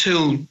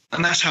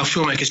that's how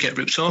filmmakers get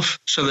ripped off.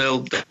 So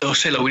they'll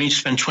say we need to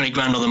spend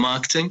 $20,000 on the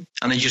marketing,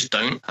 and they just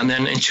don't. And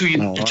then until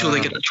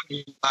they get the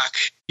 20 back,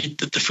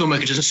 the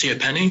filmmaker doesn't see a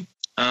penny.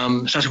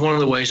 So that's one of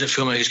the ways that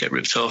filmmakers get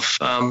ripped off.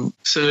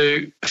 So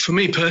for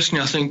me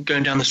personally, I think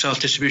going down the self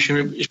distribution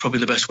route is probably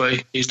the best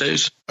way these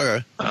days.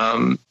 Okay.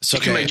 You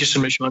can make just so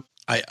much money.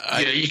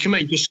 You can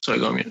make just. Sorry,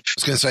 go on. I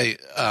was going to say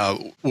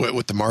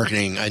with the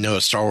marketing, I know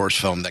a Star Wars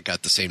film that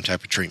got the same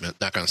type of treatment.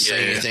 Not going to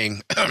say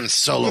anything.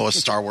 Solo, a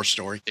Star Wars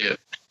story. Yeah,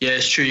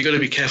 it's true. You got to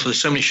be careful.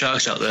 There's so many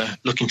sharks out there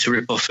looking to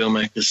rip off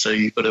filmmakers. So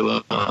you've got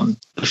to.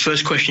 The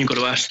first question you've got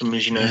to ask them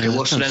is,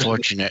 what's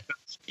unfortunate.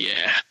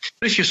 Yeah,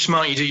 but if you're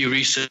smart, you do your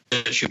research,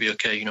 you'll be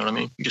okay. You know what I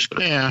mean? You just got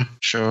to. Yeah,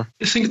 sure.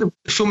 I think the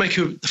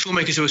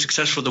filmmakers who are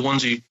successful are the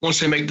ones who, once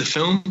they make the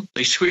film,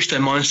 they switch their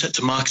mindset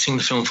to marketing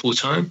the film full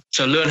time.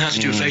 So learn how to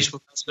do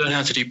Facebook ads, learn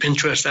how to do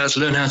Pinterest ads,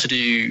 learn how to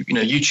do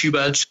YouTube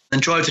ads,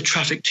 and drive the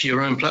traffic to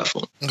your own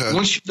platform.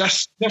 Okay.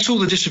 That's all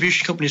the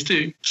distribution companies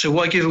do. So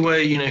why give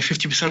away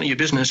 50% of your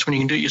business when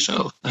you can do it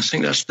yourself? I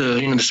think that's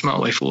the smart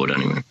way forward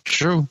anyway.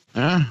 True.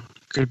 Yeah.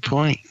 Good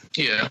point.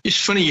 Yeah. It's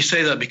funny you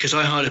say that because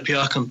I hired a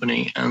PR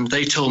company and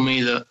they told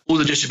me that all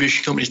the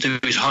distribution companies do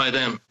is hire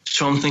them.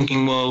 So I'm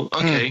thinking, well,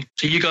 okay,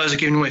 so you guys are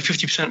giving away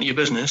 50% of your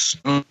business.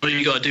 All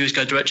you got to do is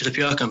go direct to the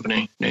PR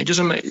company. It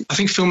doesn't make. I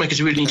think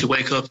filmmakers really need to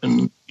wake up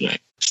and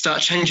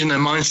start changing their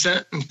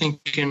mindset and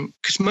thinking,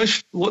 because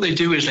most what they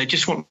do is they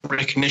just want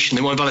recognition,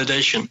 they want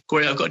validation.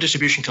 Great, I've got a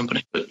distribution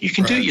company, but you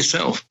can do it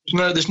yourself.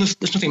 There's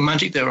nothing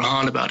magic there or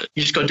hard about it.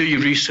 You just got to do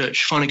your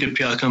research, find a good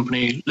PR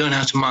company, learn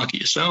how to market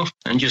yourself,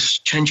 and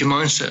just change your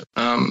mindset.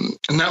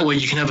 And that way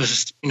you can have a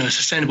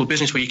sustainable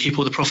business where you keep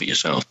all the profit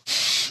yourself.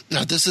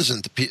 Now, this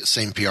isn't the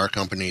same PR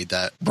company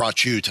that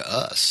brought you to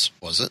us,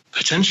 was it?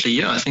 Potentially,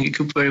 yeah. I think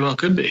it very well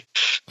could be. I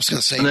was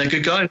going to say, and they're a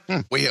good guy.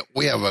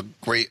 We have a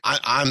great.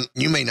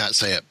 You may not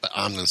say it, but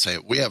I'm going to say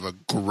it. We have a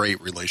great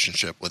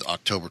relationship with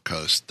October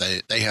Coast.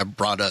 They have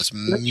brought us.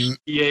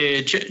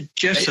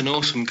 Jeff's an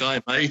awesome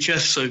guy, mate.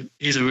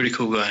 He's a really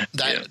cool guy.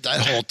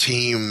 That whole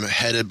team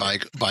headed by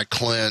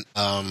Clint.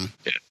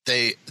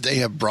 They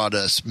have brought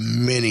us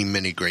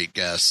many great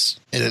guests,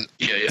 and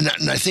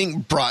I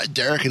think brought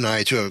Derek and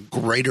I to a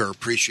greater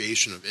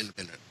appreciation of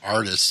independent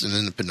artists and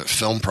independent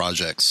film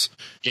projects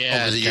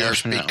over the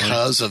years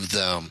because of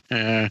them.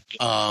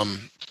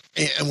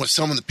 And with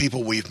some of the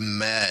people we've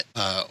met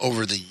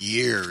over the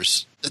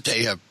years, that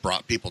they have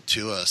brought people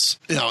to us,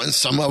 and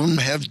some of them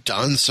have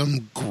done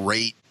some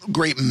great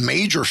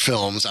major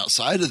films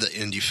outside of the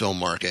indie film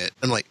market.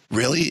 I'm like,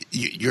 really?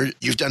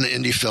 You've done an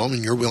indie film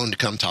and you're willing to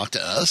come talk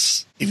to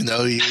us, even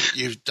though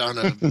you've done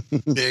a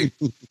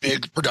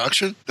big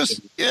production?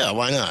 Yeah,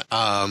 why not?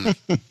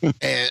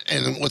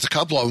 And with a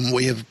couple of them,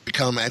 we have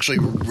become actually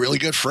really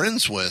good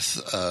friends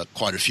with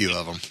quite a few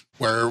of them.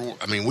 Where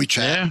we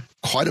chat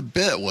quite a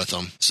bit with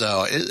them.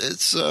 So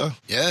it's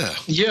yeah.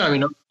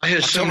 Yeah, I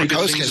heard so many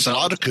good things about a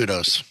lot of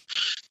kudos.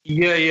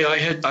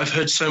 Yeah, I've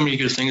heard so many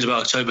good things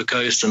about October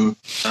Coast, and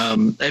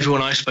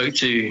everyone I spoke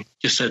to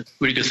just said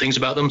really good things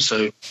about them.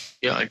 So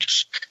yeah,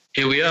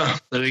 here we are.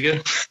 There we go.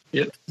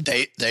 Yep.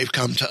 They've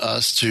come to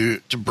us to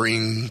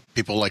bring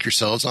people like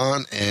yourselves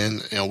on,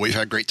 and we've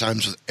had great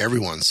times with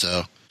everyone.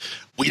 So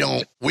we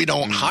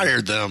don't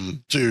hire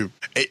them to.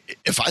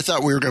 If I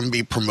thought we were going to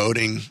be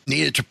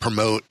needed to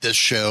promote this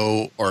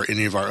show or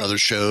any of our other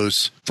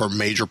shows for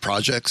major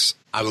projects,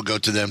 I would go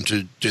to them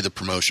to do the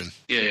promotion.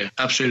 Yeah,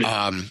 absolutely.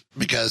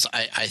 Because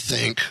I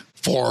think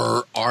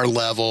for our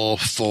level,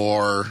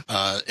 for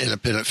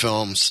independent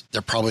films,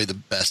 they're probably the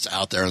best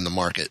out there in the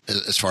market,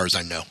 as far as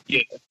I know.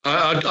 Yeah,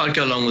 I'd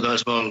go along with that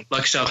as well.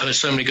 Like I said, I've heard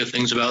so many good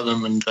things about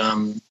them,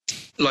 and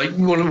like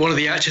one of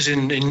the actors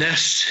in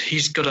Nest,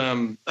 he's got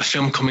a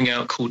film coming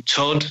out called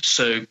Todd.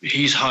 So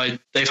they've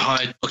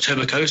hired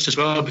October Coast as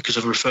well because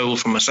of a referral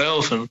from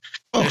myself, and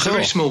it's a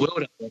very small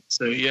world out there.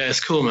 So yeah, it's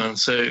cool, man.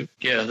 So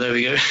yeah, there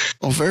we go.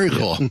 Oh, very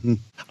cool.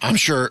 I'm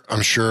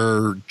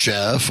sure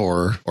Jeff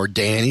or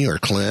Danny or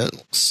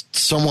Clint,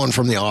 someone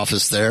from the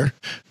office there.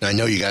 And I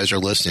know you guys are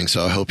listening,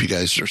 so I hope you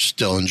guys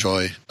still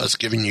enjoy us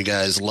giving you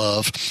guys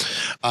love.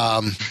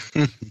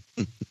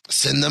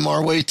 Send them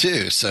our way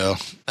too. So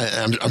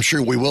I'm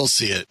sure we will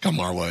see it come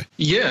our way.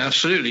 Yeah,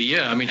 absolutely.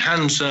 Yeah, I mean,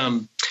 Hans,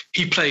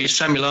 he plays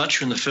Samuel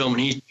Archer in the film,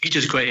 and he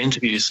does great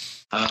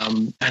interviews.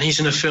 And he's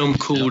in a film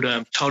called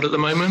Todd at the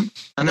moment.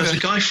 And there's a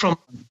guy from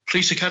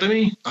Police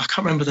Academy. I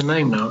can't remember the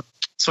name now.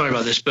 Sorry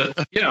about this, but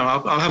yeah,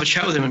 I'll have a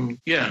chat with him and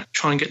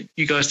try and get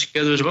you guys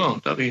together as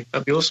well. That'd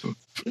be awesome.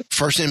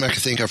 First name I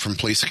can think of from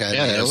Police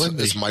Academy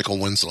is Michael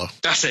Winslow.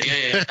 That's it.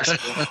 Yeah. That's it.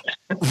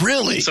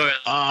 Really? Sorry.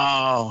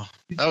 Oh,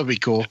 that would be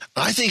cool.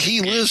 I think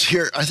he lives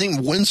here. I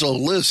think Winslow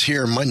lives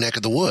here in my neck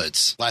of the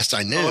woods. Last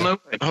I knew. Oh, no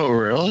way. Oh,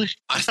 really?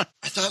 I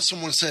thought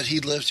someone said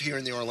he lived here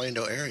in the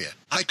Orlando area.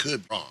 I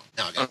could be wrong.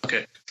 Now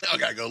I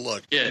gotta go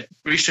look. Yeah,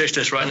 research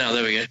this right now.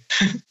 There we go.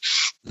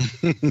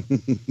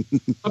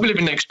 I'll be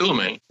living next door,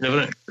 mate. You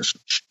never know.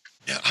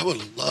 Yeah, I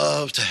would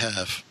love to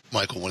have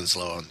Michael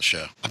Winslow on the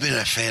show. I've been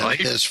a fan of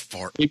his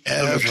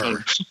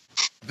forever.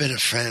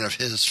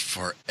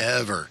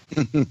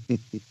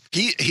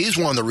 He's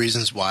one of the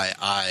reasons why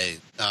I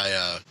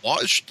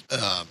watched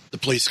the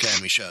Police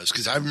Academy shows,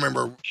 because I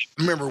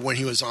remember when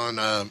he was on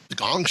the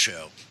Gong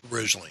Show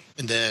originally,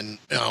 and then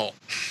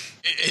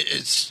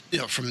it's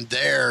from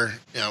there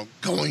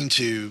going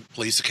to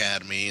Police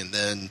Academy and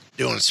then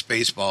doing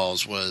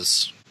Spaceballs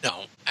was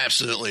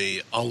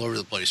absolutely all over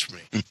the place for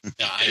me.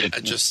 I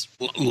just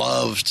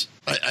loved.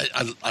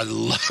 I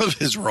love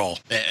his role,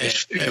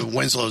 and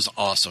Winslow's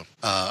awesome.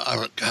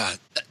 God,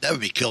 that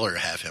would be killer to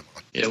have him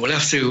on. Yeah, we'll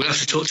have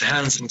to talk to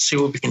Hans and see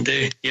what we can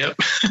do. Yep.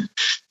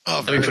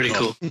 Oh, that'd be pretty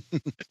cool.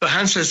 But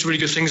Hans says really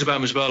good things about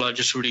him as well. Like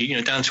just really,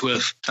 down to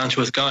earth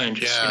guy, and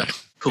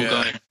just cool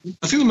guy.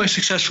 I think the most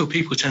successful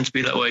people tend to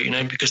be that way,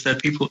 because they're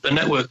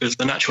networkers,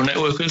 they're natural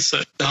networkers. So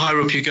the higher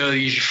up you go,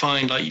 you usually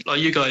find like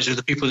you guys are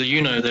the people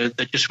that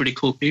they're just really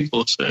cool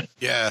people. So at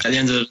the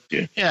end of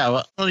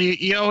well,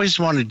 you always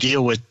want to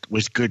deal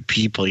with good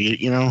people,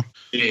 Yeah,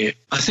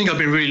 I think I've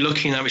been really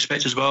lucky in that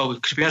respect as well,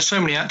 because we had so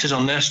many actors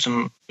on Nest,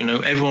 and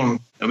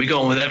everyone, we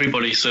got on with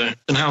everybody. So I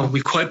don't know how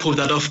we quite pulled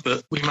that off,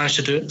 but we managed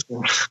to do it.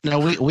 So. No,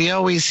 we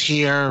always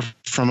hear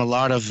from a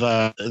lot of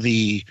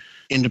the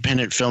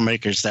independent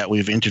filmmakers that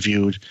we've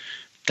interviewed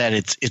that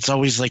it's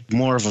always like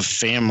more of a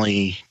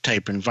family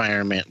type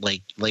environment,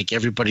 like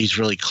everybody's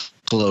really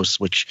close,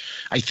 which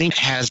I think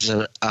has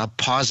a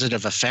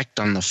positive effect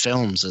on the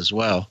films as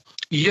well.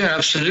 Yeah,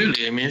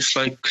 absolutely. I mean, it's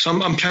like, cause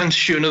I'm planning to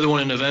shoot another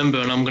one in November,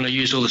 and I'm going to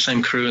use all the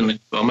same crew and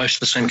most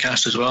of the same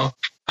cast as well.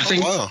 I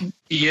think,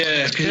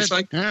 yeah, because it's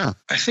like, I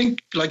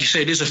think, like you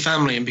say, it is a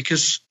family, and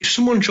because if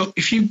someone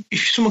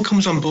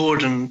comes on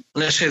board and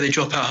let's say they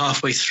drop out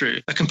halfway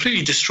through, that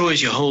completely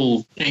destroys your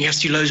whole. You have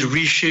to do loads of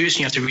reshoots, and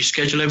you have to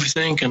reschedule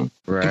everything, and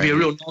it can be a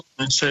real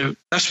nightmare. So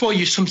that's why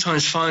you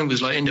sometimes find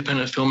with like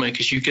independent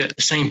filmmakers, you get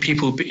the same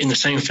people in the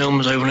same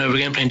films over and over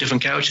again playing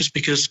different characters,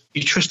 because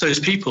you trust those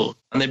people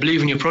and they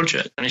believe in your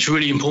project, and it's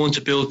really important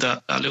to build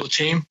that little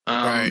team.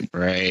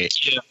 Right.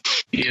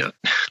 Yeah.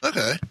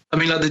 Okay. I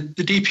mean, like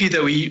the DP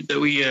that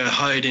we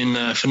hired in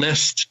for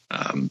Nest,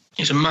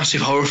 he's a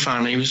massive horror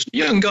fan. He was a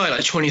young guy,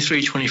 like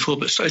 23, 24,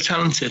 but so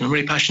talented and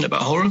really passionate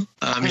about horror.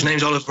 His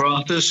name's Oliver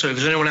Arthurs. So if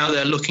there's anyone out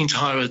there looking to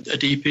hire a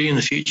DP in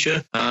the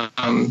future,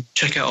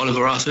 check out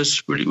Oliver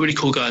Arthurs. Really, really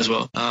cool guy as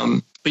well.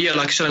 But yeah,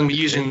 like I said, I'm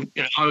using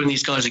hiring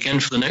these guys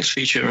again for the next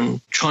feature, and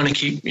trying to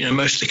keep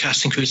most of the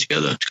casting crew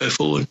together to go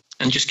forward,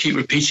 and just keep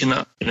repeating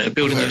that,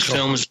 building those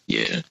films.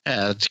 Yeah,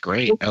 that's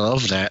great. I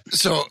love that.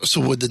 So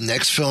would the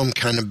next film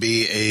kind of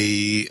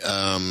be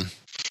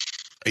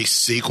a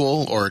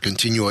sequel or a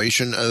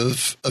continuation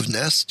of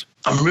Nest?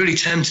 I'm really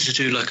tempted to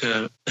do like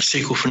a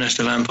sequel for Nest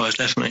of Vampires,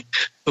 definitely.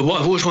 But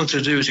what I've always wanted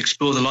to do is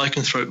explore the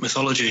lycanthrope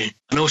mythology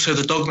and also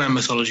the Dogman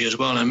mythology as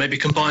well, and maybe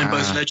combine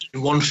both legends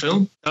in one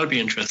film. That would be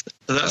interesting.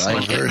 So that's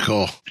very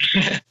cool.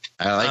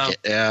 I like it.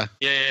 Yeah.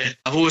 Yeah.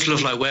 I've always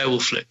loved like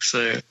werewolf flicks.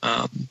 So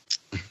I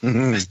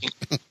think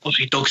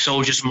obviously Dog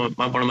Soldiers is one of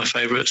my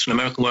favourites, and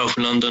American Werewolf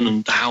in London,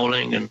 and The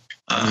Howling,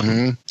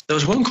 and There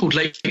was one called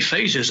Late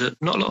Phases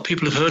that not a lot of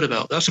people have heard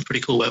about. That's a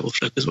pretty cool werewolf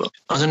flick as well.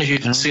 I don't know if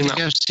you've seen that.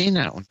 I've seen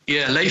that one.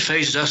 Yeah, Late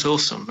Phases. That's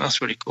awesome.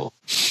 That's really cool.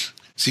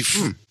 See,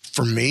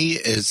 for me,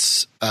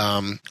 it's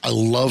I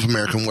love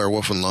American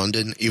Werewolf in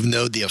London, even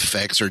though the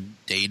effects are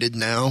dated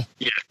now.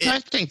 Yeah, I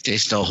think they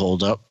still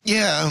hold up.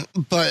 Yeah,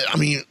 but I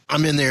mean,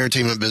 I'm in the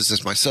entertainment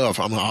business myself.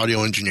 I'm an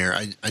audio engineer.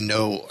 I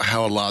know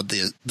how a lot of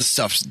the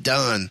stuff's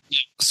done.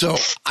 So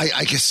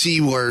I can see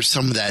where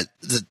some of that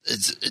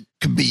it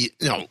could be,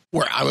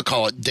 where I would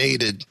call it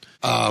dated.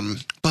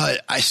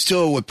 But I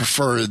still would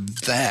prefer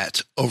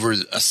that over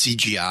a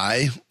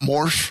CGI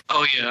morph.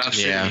 Oh yeah,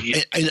 absolutely.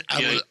 Yeah.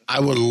 And I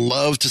would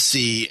love to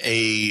see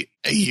a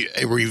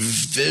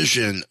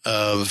revision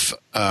of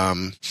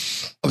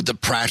the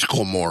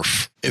practical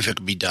morph if it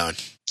could be done.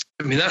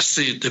 I mean, that's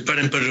the bread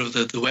and butter of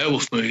the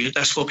werewolf movie.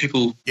 That's what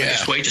people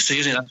just wait to see,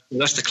 isn't it?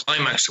 That's the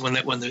climax when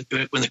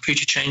the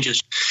creature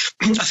changes.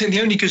 I think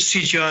the only good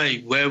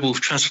CGI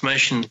werewolf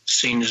transformation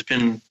scene has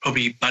been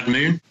probably Bad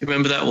Moon. You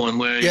remember that one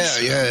where?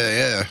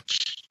 Yeah.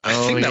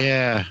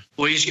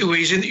 Where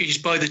he's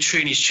by the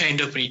tree and he's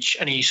chained up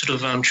and he sort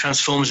of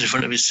transforms in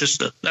front of his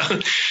sister.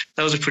 That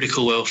was a pretty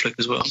cool werewolf flick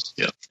as well.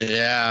 Yeah.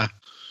 Yeah.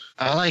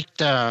 I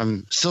liked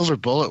Silver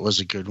Bullet was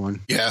a good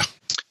one. Yeah.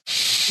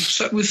 Is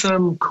that with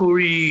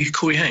Corey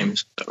Haim?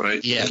 Is that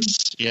right?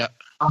 Yes. Yeah.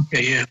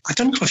 Okay. Yeah. I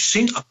don't know if I've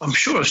seen. I'm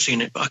sure I've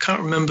seen it, but I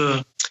can't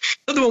remember.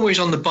 The other one where he's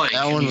on the bike.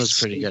 That one was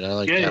pretty good. I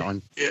like that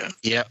one. Yeah.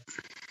 Yeah.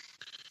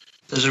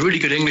 There's a really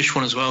good English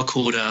one as well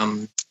called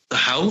The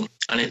Howl,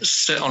 and it's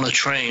set on a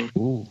train.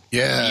 Ooh.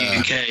 Yeah. In the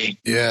UK.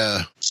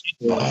 Yeah.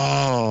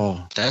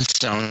 Oh, that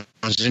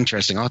sounds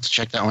interesting. I'll have to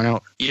check that one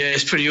out. Yeah,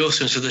 it's pretty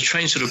awesome. So the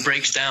train sort of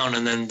breaks down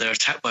and then they're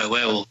attacked by a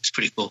werewolf. It's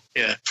pretty cool.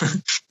 Yeah.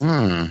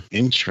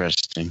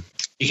 Interesting.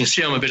 You can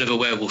see I'm a bit of a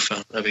werewolf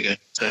fan. There we go.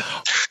 So.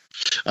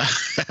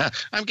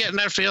 I'm getting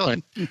that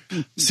feeling.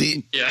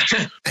 See, yeah,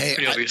 hey,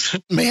 pretty obvious. I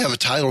may have a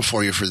title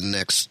for you for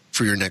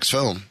your next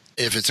film.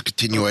 If it's a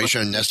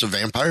continuation of Nest of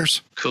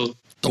Vampires. Cool.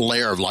 The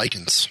Lair of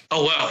Lycans.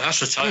 Oh, wow, that's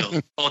the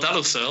title. Oh,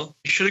 that'll sell.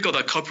 You should have got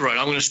that copyright.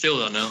 I'm going to steal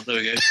that now. There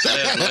we go.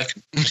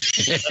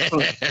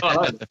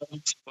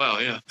 Wow,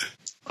 yeah.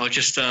 I'll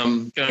just go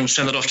and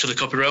send it off to the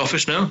copyright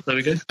office now. There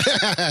we go.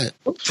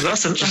 So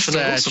that's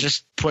awesome.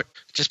 Just put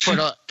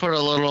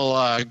a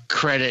little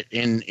credit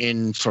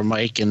in for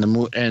Mike and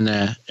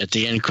at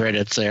the end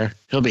credits there.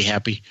 He'll be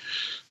happy.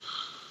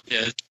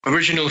 Yeah,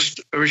 original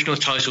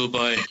title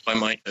by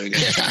Mike. There we go.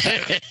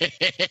 Yeah,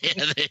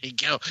 there you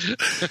go.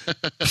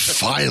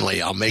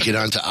 Finally, I'll make it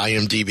onto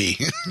IMDb.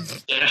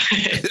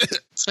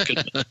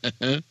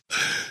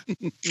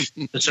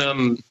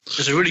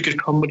 There's a really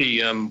good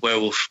comedy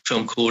werewolf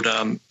film called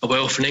A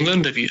Werewolf in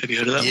England. Have you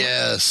heard of that?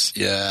 Yes.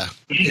 Yeah.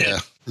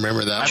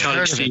 Remember that? I've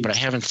heard of it, but I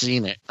haven't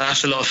seen it.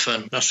 That's a lot of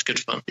fun. That's good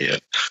fun. Yeah.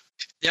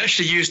 They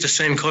actually used the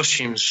same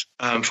costumes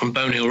from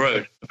Bone Hill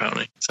Road,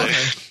 apparently. So,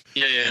 okay.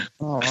 Yeah.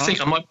 Oh, I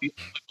think I might be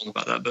wrong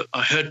about that, but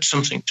I heard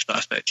something to that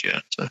effect, yeah.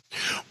 So.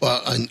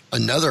 Well,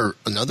 another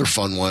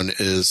fun one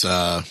is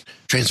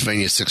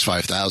Transylvania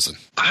 65000.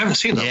 I haven't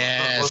seen that.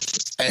 Yes.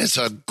 It's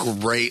a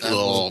great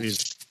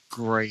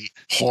great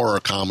horror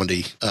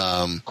comedy.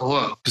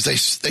 Wow.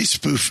 Because they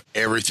spoof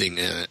everything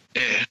in it.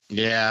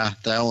 Yeah,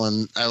 that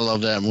one. I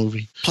love that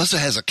movie. Plus, it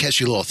has a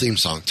catchy little theme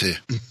song too.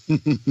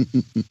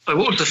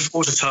 What was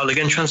the title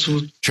again?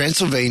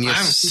 Transylvania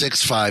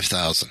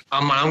 65000.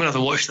 I'm gonna have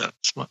to watch that.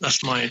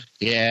 That's my.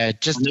 Yeah,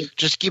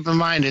 just keep in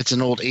mind it's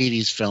an old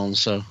 '80s film,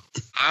 so.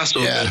 That's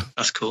all good.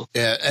 That's cool.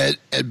 Yeah, Ed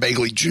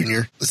Begley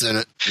Jr. is in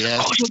it.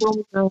 Yeah.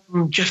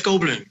 Jeff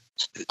Goldblum.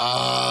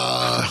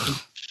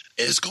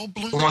 Is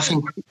Goldblum? Well,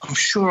 I'm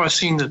sure I've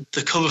seen the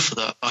cover for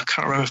that. I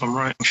can't remember if I'm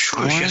right. I'm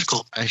sure it's Jeff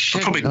Goldblum. I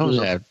should probably know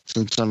that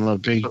since I'm a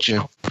big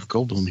Jeff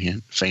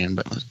Goldblum fan,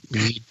 but let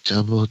me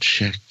double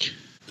check.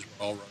 We're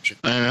all rushing.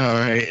 I know,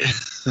 right?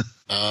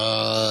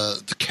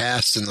 The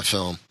cast in the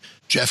film.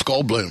 Jeff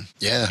Goldblum.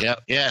 Yeah.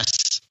 Yep.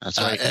 Yes. That's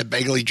right. Ed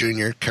Begley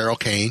Jr., Carol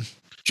Kane,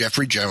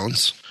 Jeffrey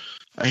Jones.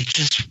 I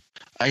just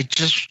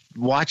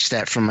watched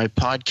that from my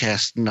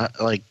podcast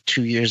not like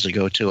 2 years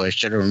ago too. I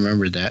should have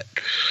remembered that.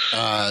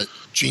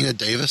 Gina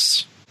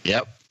Davis.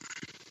 Yep.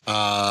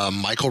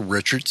 Michael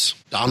Richards.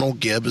 Donald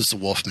Gibb is the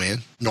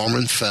Wolfman.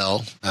 Norman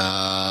Fell.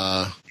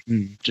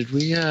 Did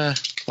we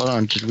hold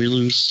on, did we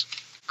lose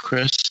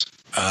Chris?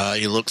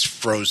 He looks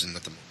frozen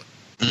at the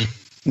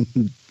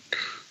moment.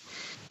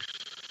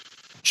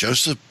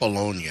 Joseph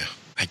Bologna.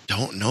 I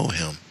don't know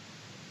him.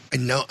 I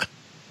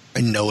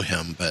know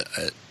him, but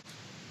I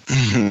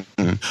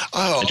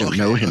don't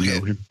know him. Okay.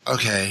 Know him.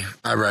 Okay,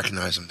 I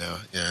recognize him now.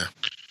 Yeah,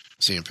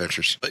 seeing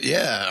pictures. But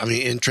yeah, I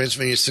mean, in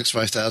Transylvania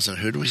 65000,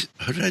 who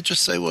did I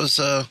just say was?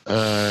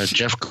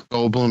 Jeff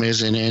Goldblum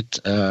is in it.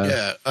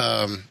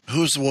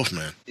 Who's the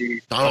Wolfman?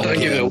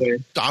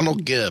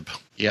 Donald Gibb.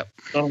 Yep.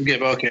 Donald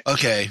Gibb. Okay.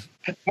 Okay.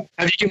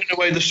 Have you given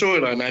away the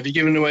storyline? Have you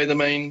given away the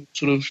main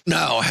sort of?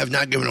 No, I have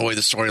not given away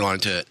the storyline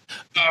to it.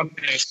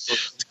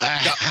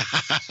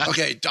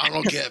 Okay,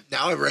 Donald Gibb.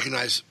 Now I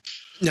recognize.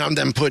 Now I'm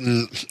then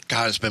putting.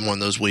 God, it's been one of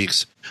those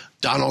weeks.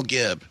 Donald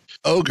Gibb.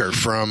 Ogre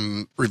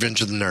from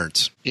Revenge of the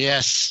Nerds.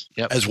 Yes.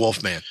 Yep. As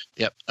Wolfman.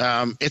 Yep.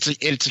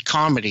 It's a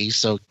comedy,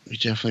 so we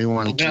definitely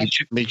want to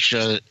make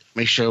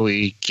sure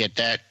we get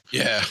that.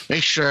 Yeah.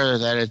 Make sure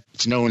that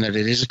it's known that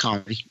it is a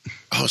comedy.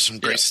 Oh, some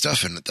great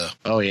stuff in it, though.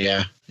 Oh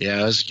yeah.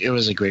 It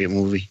was a great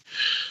movie.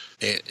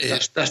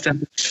 That's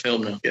definitely a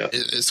film now. Yeah.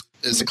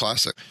 It's a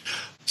classic.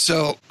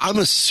 So I'm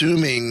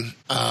assuming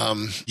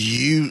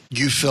you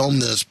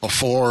filmed this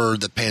before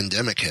the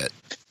pandemic hit.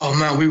 Oh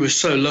man, we were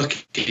so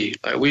lucky.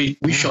 Like we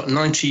shot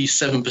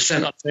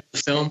 97% of the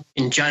film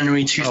in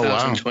January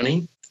 2020. Oh,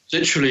 wow.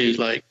 Literally,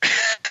 like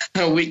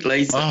a week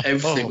later,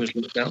 everything was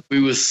locked down.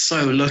 We were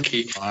so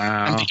lucky.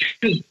 Wow.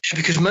 And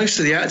because most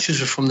of the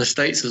actors were from the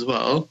States as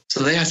well,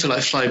 so they had to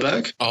like fly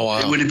back. Oh wow!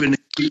 It would have been.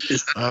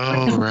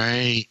 Oh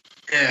right.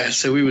 Yeah,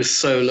 so we were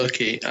so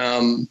lucky.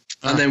 And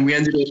then we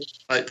ended up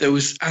like there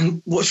was.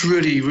 And what's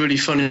really really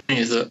funny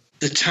is that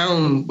the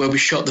town where we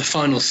shot the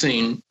final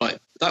scene, like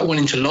that went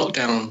into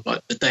lockdown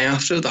like the day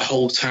after, the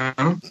whole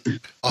town.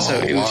 So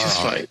it was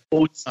just like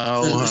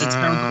the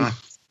town.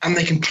 And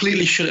they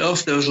completely shut it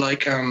off. There was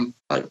like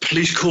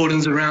police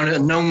cordons around it,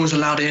 and no one was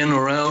allowed in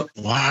or out.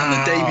 Wow! And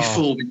the day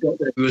before we got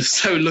there, we were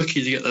so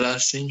lucky to get the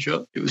last scene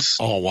shot. It was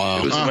It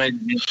was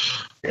amazing.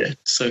 Yeah,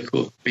 so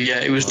cool. But yeah,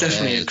 it was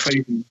definitely a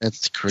crazy.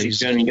 That's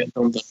crazy. Journey to get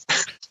done.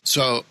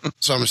 So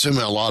I'm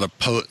assuming a lot of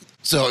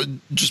So it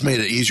just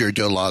made it easier to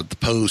do a lot of the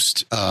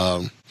post.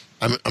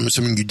 I'm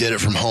assuming you did it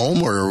from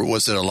home, or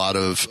was it a lot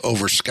of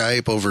over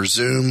Skype, over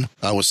Zoom,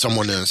 with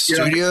someone in a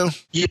studio?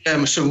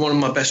 Yeah, so one of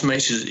my best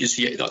mates is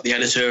the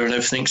editor and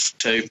everything.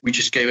 So we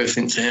just gave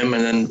everything to him,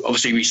 and then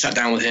obviously we sat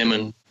down with him,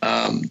 and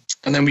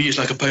then we used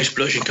like a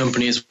post-production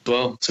company as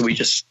well. So we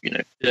just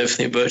did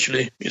everything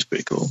virtually. It was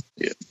pretty cool.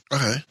 Yeah.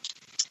 Okay.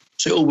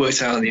 So it all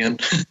worked out in the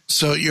end.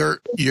 So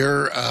you're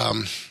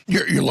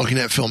looking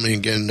at filming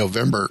again in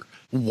November.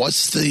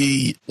 What's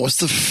the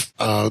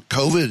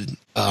COVID?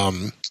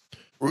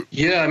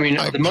 Yeah, I mean,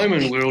 at the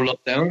moment we're all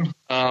locked down.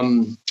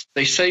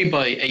 They say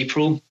by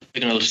April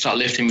they're going to start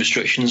lifting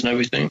restrictions and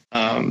everything.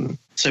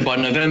 So by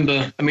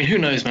November, I mean, who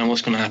knows, man,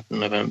 what's going to happen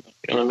in November?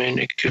 You know what I mean?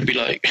 It could be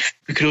like,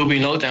 we could all be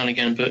in lockdown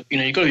again, but,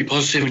 you've got to be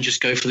positive and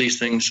just go for these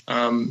things.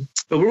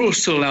 But we're all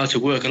still allowed to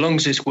work. As long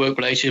as it's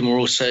work-related and we're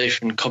all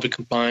safe and COVID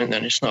compliant,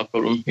 then it's not a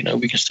problem.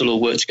 We can still all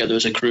work together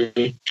as a crew.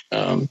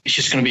 It's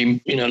just going to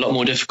be, a lot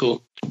more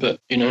difficult. But,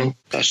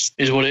 that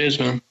is what it is,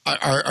 man.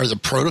 Are the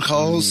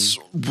protocols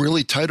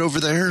really tight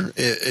over there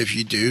if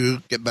you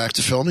do get back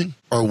to filming?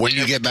 Or when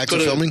you get back to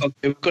filming?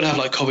 We've got to have,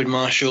 like, COVID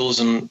marshals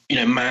and,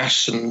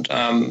 masks and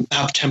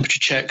have temperature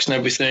checks and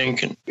everything.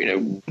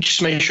 And,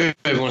 just make sure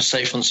everyone's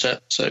safe on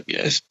set. So,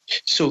 yeah,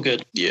 it's all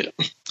good. Yeah.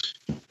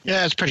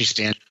 Yeah, it's pretty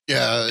standard.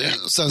 Yeah,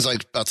 it sounds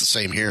like about the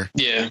same here.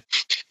 Yeah.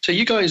 So are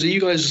you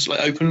guys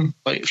like open?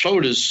 Like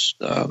Florida's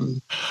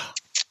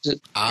is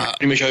it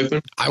pretty much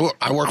open?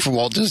 I work for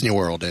Walt Disney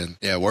World, and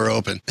yeah, we're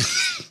open.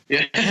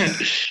 Yeah,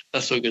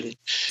 that's so good.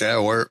 Yeah,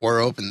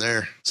 we're open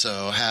there.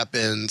 So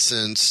happened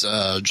since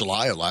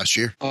July of last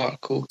year. Oh,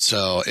 cool.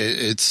 So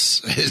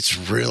it's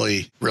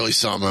really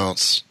something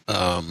else.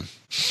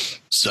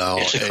 So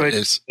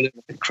it's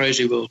a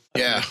crazy world.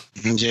 Yeah.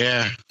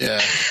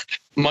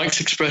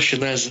 Mike's expression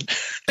there's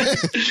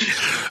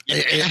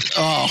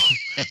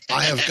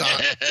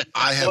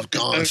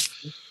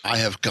I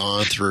have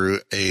gone through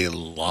a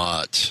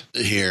lot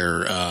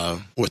here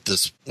with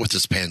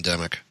this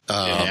pandemic.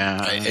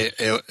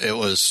 It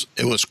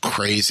was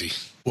crazy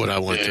what I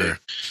went through.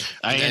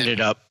 I ended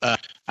up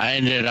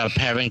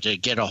having to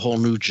get a whole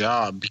new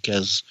job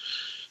because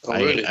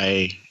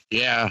when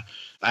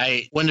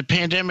the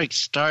pandemic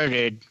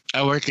started,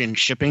 I work in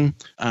shipping.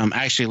 I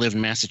actually live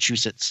in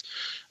Massachusetts.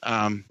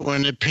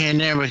 When the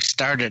pandemic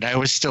started, I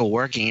was still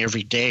working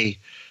every day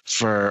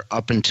for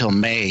up until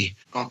May.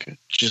 Okay.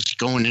 Just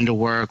going into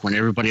work when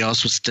everybody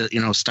else was still,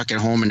 stuck at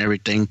home and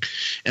everything.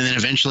 And then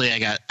eventually I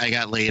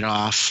got laid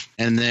off.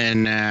 And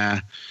then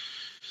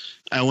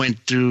I went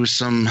through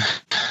a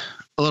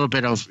little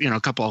bit of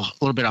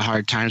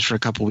hard times for a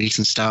couple weeks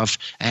and stuff.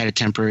 I had a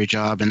temporary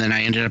job, and then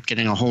I ended up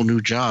getting a whole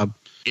new job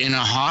in a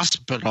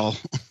hospital.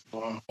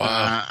 Wow.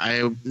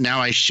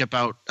 I ship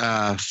out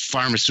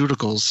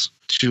pharmaceuticals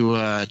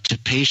to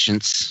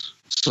patients.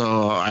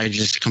 So I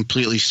just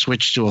completely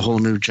switched to a whole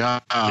new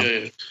job.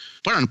 Yeah.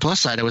 But on the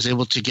plus side, I was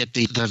able to get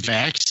the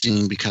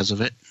vaccine because of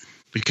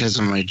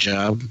my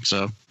job.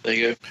 So there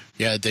you go.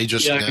 Yeah,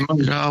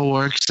 it all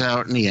works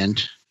out in the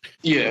end.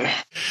 Yeah.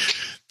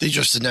 They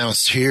just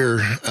announced here,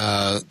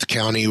 the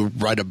county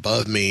right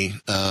above me,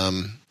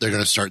 they're going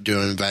to start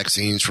doing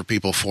vaccines for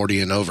people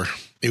 40 and over.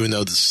 Even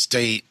though the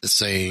state is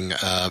saying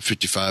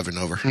 55 and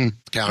over. The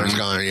county's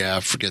going,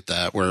 forget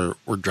that. We're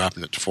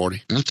dropping it to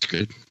 40. That's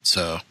good.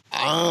 So,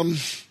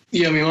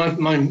 yeah, I mean,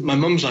 my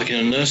mum's like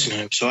in a nursing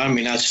home, so I haven't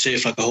been able to see her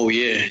for like a whole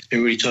year. It's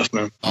been really tough,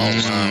 man.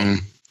 Oh,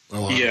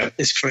 wow. Yeah,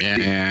 it's crazy.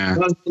 Yeah.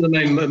 One of the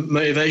main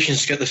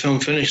motivations to get the film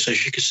finished so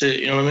she could see it,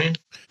 you know what I mean?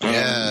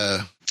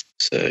 Yeah.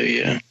 So,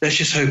 yeah, let's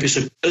just hope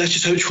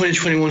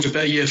 2021 is a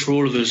better year for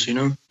all of us,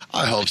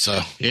 I hope so.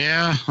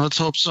 Yeah, let's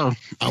hope so.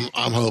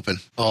 I'm hoping.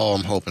 Oh,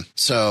 I'm hoping.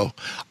 So,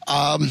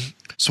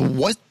 So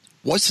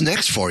what's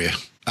next for you?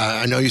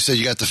 I know you said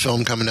you got the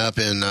film coming up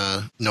in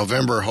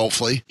November,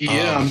 hopefully.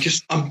 Yeah,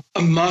 I'm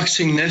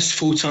marketing Nest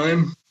full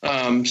time.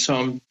 So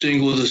I'm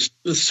doing all the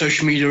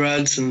social media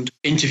ads and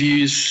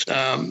interviews.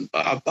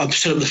 I've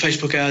set up the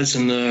Facebook ads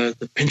and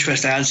the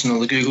Pinterest ads and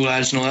all the Google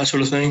ads and all that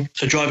sort of thing.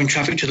 So driving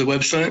traffic to the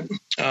website.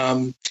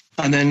 And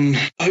then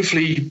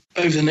hopefully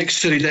over the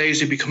next 30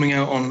 days, it'll be coming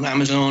out on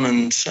Amazon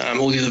and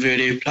all the other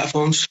video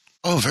platforms.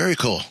 Oh, very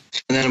cool.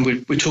 And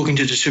then we're talking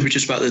to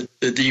distributors about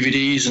the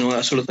DVDs and all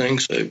that sort of thing.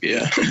 So,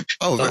 yeah.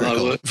 Oh, very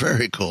cool.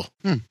 Very cool.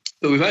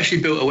 But we've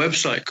actually built a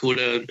website called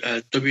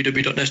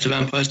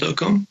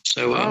www.nestofvampires.com.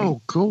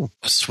 So, cool.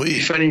 Sweet.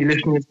 If any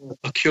listeners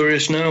are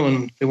curious now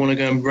and they want to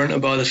go and rent or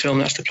buy the film,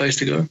 that's the place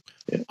to go.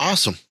 Yeah.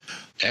 Awesome.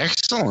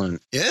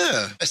 Excellent.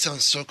 Yeah, that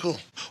sounds so cool.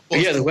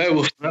 Well, yeah, the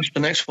werewolf. That's the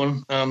next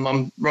one.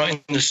 I'm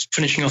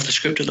finishing off the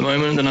script at the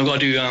moment, and I've got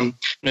to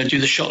do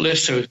the shot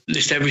list, so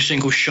list every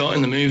single shot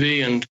in the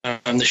movie and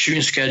the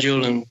shooting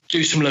schedule, and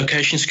do some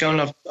location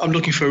scouting. I'm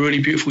looking for a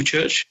really beautiful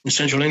church in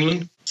central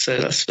England, so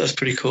that's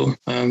pretty cool.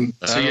 That'll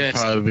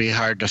probably be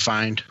hard to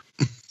find.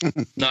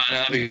 No,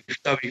 that'd be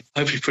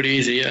hopefully pretty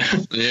easy. Yeah.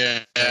 Yeah,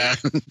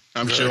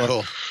 I'm sure.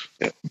 Cool.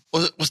 Yeah.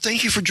 Well,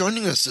 thank you for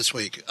joining us this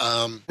week.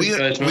 We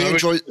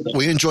enjoyed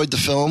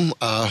the film.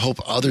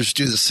 Hope others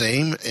do the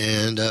same,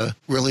 and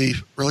really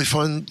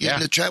fun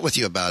getting to chat with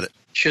you about it.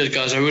 Cheers,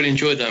 guys. I really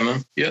enjoyed that,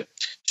 man. Yep.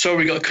 Sorry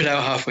we got cut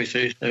out halfway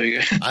through. There we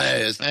go.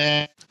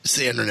 It's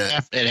the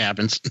internet. Yeah, it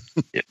happens.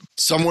 Yeah.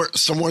 Somewhere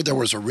there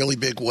was a really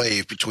big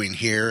wave between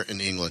here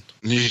and England.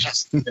 Yeah.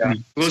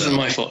 It wasn't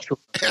my fault.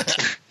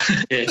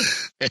 Yeah.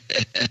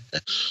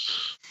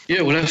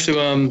 Yeah, we'll have to.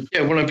 When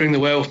I bring the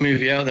werewolf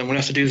movie out, then we'll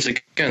have to do this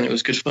again. It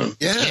was good fun.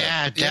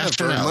 Yeah,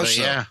 definitely. Very much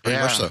so.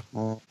 Very much so.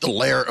 Well, the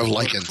Lair of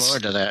Lycans. Look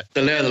forward to that.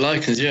 The Lair of the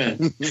Lycans. Yeah,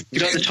 you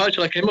like the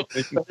title I came up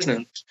with,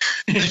 isn't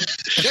it?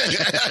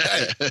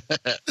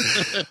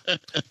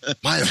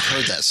 Might have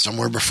heard that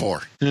somewhere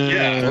before.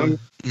 Yeah.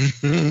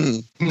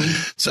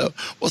 So,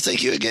 well,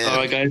 thank you again. All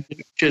right, guys.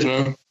 Cheers,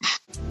 man.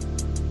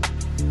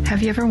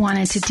 Have you ever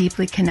wanted to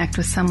deeply connect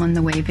with someone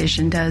the way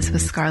Vision does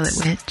with Scarlet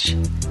Witch?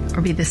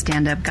 Or be the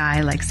stand-up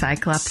guy like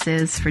Cyclops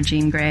is for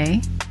Jean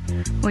Grey?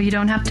 Well, you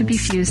don't have to be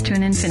fused to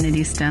an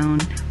Infinity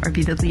Stone or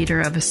be the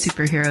leader of a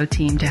superhero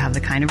team to have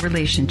the kind of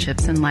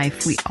relationships in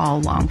life we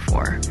all long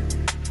for.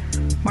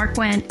 Mark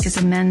Wendt is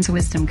a men's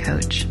wisdom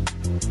coach,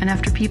 and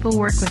after people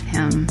work with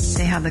him,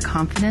 they have the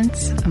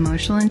confidence,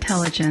 emotional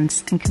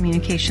intelligence, and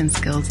communication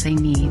skills they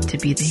need to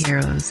be the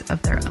heroes of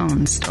their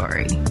own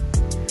story.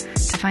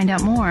 To find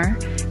out more,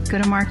 go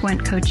to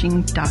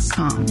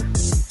markwendtcoaching.com.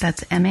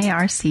 That's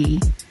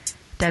MarkWendt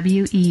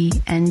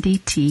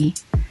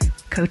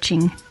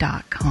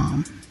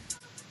coaching.com.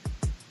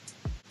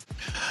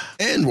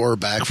 And we're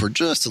back for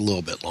just a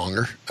little bit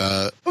longer.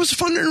 It was a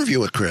fun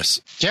interview with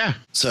Chris. Yeah.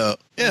 So,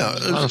 yeah.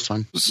 A lot of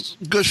fun. It was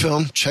a good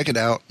film. Check it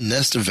out.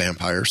 Nest of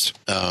Vampires.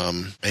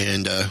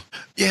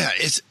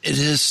 It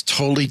is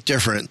totally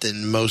different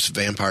than most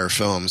vampire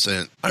films.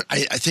 And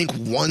I think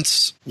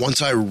once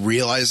I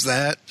realized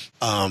that,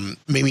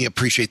 made me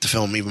appreciate the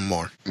film even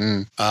more.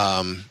 And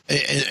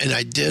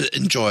I did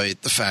enjoy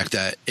the fact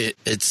that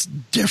it's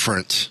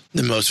different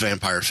than most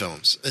vampire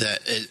films.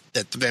 That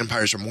the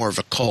vampires are more of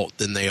a cult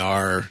than they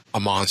are a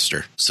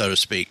monster, so to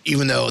speak.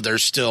 Even though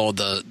there's still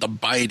the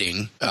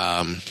biting,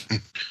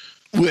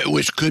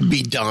 which could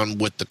be done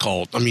with the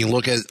cult. I mean,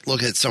 look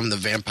at some of the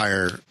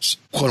vampires,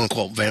 quote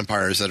unquote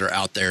vampires that are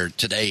out there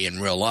today in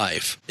real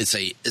life.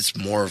 It's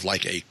more of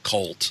like a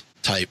cult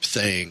type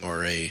thing,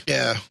 or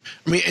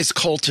it's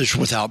cultish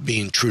without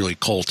being truly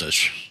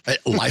cultish.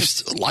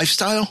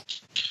 Lifestyle,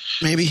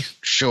 maybe.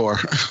 Sure.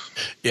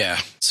 Yeah.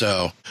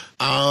 So,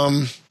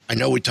 I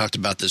know we talked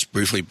about this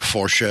briefly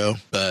before show,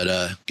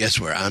 but guess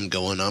where I'm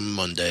going on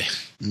Monday?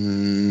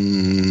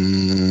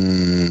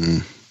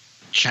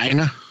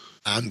 China.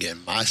 I'm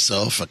getting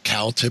myself a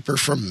cow tipper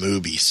from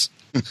Movies.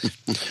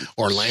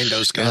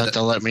 Orlando's got You'll have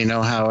to let me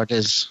know how it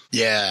is.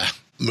 Yeah.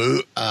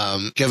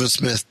 Kevin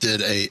Smith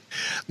did and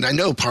I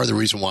know part of the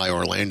reason why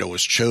Orlando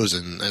was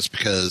chosen, that's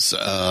because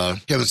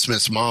Kevin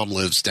Smith's mom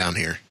lives down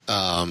here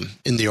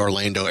in the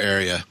Orlando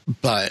area.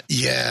 But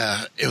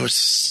yeah, it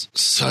was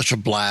such a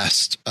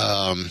blast.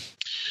 I'm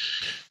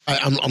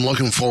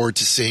looking forward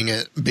to seeing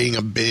it, being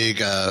a big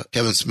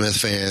Kevin Smith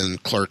fan,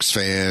 Clerks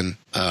fan.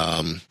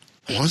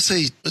 I want to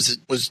say,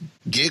 was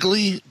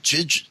Giggly?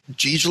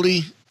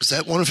 Was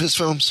that one of his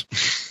films?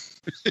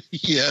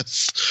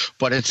 Yes,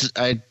 but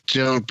I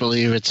don't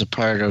believe it's a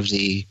part of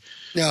the.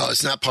 No,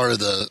 it's not part of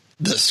the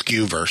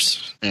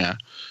Skewverse. Yeah,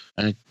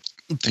 I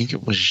think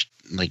it was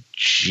like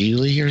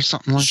Geely or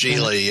something like that.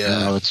 Geely, yeah.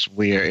 No, it's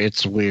weird.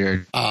 It's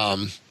weird.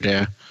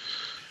 Yeah,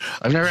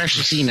 I've never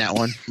actually seen that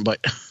one,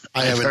 but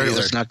I haven't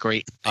either. It's not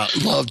great.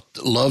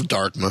 Loved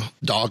Dogma.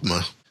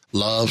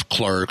 Loved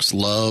Clerks.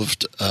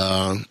 Loved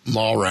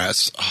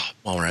Mallrats. Oh,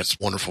 Mallrats,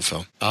 wonderful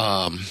film.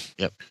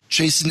 Yep.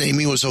 Chasing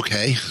Amy was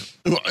okay.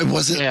 It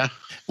wasn't. Yeah.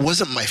 It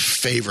wasn't my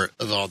favorite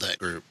of all that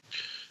group.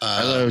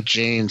 I love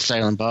Jay and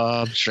Silent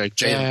Bob Strike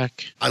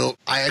Back. I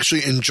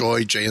actually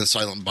enjoy Jay and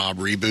Silent Bob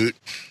Reboot.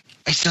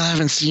 I still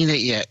haven't seen it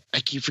yet. I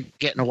keep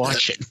forgetting to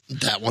watch it.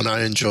 That one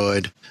I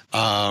enjoyed.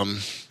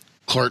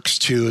 Clerks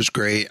 2 is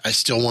great. I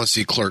still want to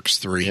see Clerks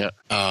 3,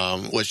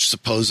 which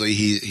supposedly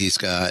he's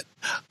got.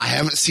 I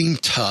haven't seen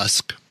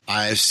Tusk.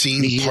 I've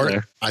seen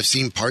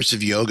parts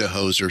of Yoga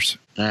Hosers.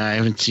 I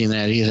haven't seen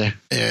that either.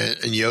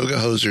 And Yoga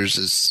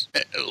Hosers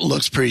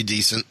looks pretty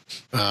decent.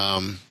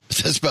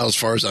 That's about as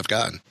far as I've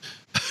gotten.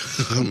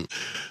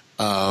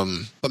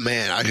 But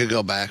man, I could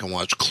go back and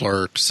watch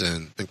Clerks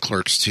and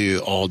Clerks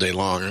 2 all day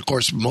long. And of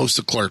course, most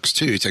of Clerks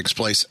 2 takes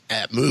place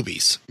at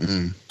movies.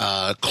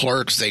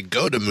 Clerks, they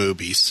go to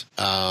movies.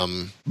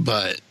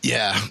 But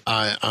yeah,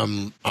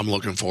 I'm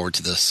looking forward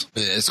to this.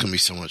 It's going to be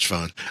so much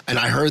fun. And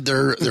I heard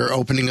they're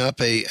opening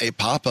up a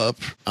pop-up,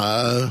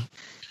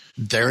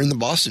 there in the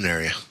Boston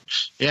area.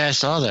 Yeah, I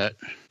saw that.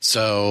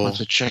 So I'll have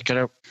to check it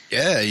out.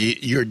 Yeah,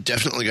 you're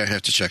definitely going to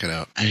have to check it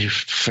out. I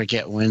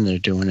forget when they're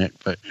doing it,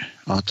 but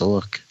I'll have to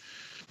look.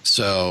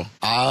 So,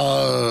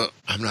 I'm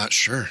not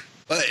sure.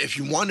 But if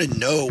you want to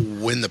know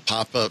when the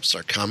pop-ups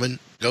are coming,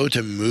 go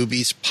to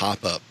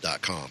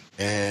moviespopup.com.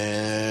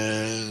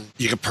 And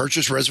you can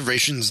purchase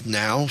reservations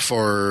now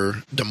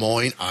for Des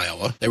Moines,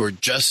 Iowa. They were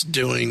just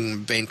doing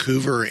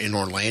Vancouver and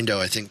Orlando,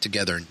 I think,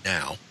 together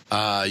now.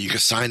 You can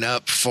sign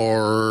up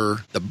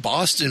for the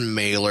Boston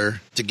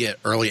mailer to get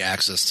early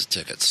access to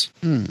tickets.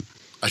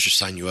 I should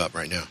sign you up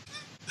right now.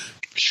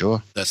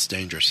 Sure. That's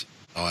dangerous.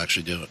 I'll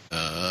actually do it.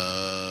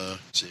 Let's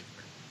see.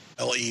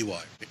 LEY.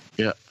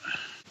 Yeah.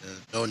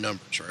 No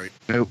numbers, right?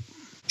 Nope.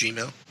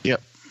 Gmail?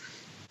 Yep.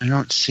 I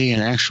don't see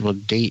an actual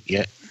date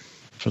yet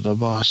for the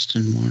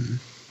Boston one.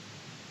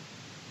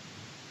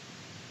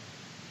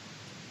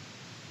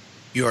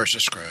 You are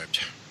subscribed.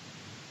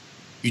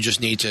 You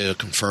just need to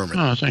confirm it.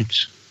 Oh,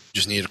 thanks.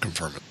 Just need to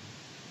confirm it.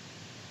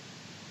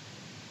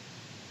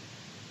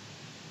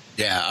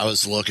 Yeah, I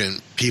was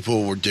looking.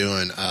 People were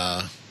doing,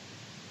 I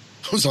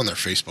was on their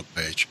Facebook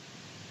page.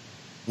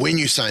 When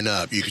you sign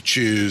up, you could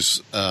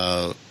choose,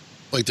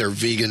 like their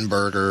vegan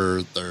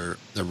burger, their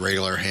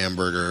regular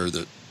hamburger,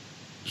 the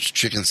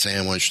chicken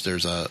sandwich.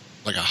 There's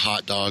like a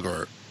hot dog,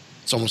 or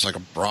it's almost like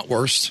a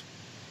bratwurst.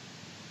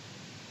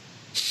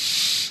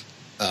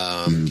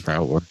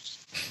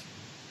 Bratwurst.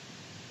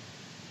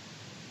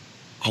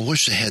 I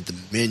wish they had the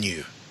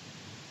menu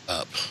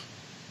up.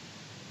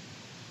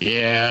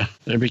 Yeah,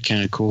 that'd be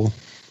kind of cool.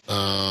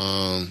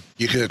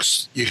 You could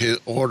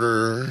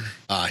order.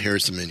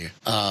 Here's the menu.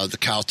 The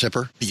cow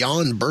tipper,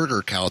 Beyond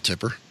Burger cow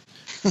tipper,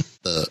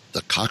 the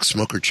cock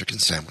smoker chicken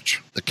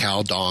sandwich, the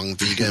cow dong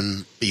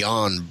vegan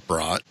Beyond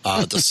brat.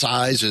 The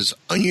size is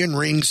onion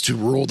rings to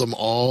rule them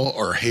all,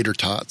 or hater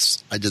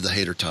tots. I did the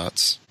hater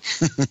tots.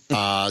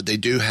 They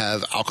do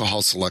have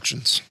alcohol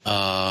selections,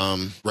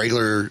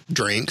 regular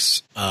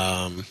drinks,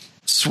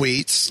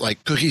 sweets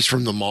like cookies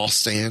from the mall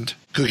stand.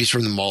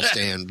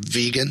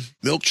 Vegan,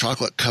 milk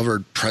chocolate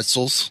covered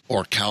pretzels,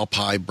 or cow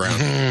pie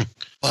brownie.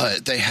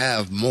 But they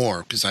have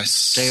more because I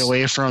stay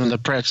away from the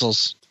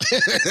pretzels.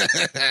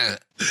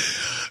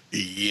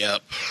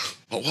 Yep.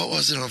 But what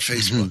was it on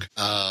Facebook?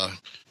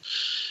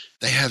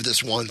 They have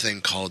this one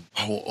thing called,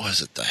 what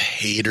was it? The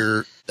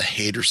hater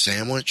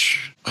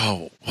sandwich.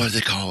 Oh, what did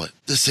they call it?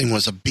 This thing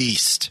was a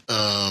beast.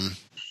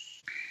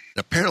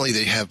 Apparently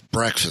they have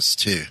breakfast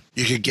too.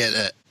 You could get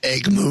an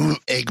egg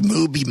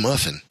movie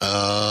muffin.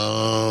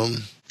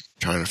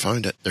 Trying to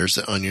find it. There's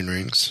the onion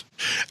rings.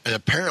 And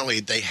apparently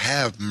they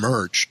have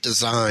merch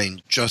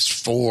designed just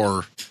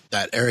for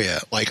that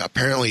area. Like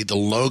apparently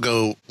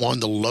one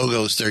of the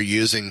logos they're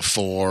using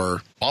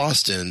for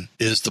Boston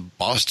is the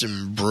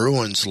Boston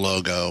Bruins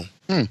logo.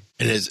 And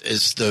is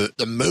the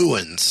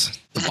Mooins,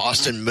 the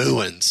Boston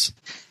Mooins.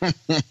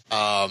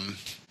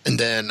 And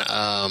then,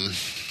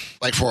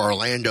 like for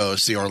Orlando,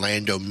 it's the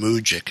Orlando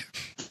Mujic.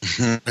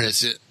 And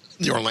it's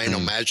the Orlando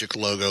Magic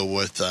logo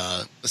with,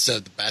 instead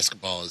of the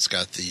basketball, it's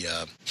got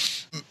the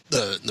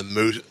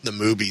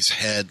movie's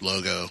head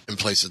logo in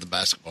place of the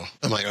basketball.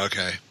 I'm like,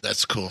 okay,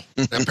 that's cool.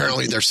 And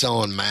apparently they're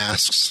selling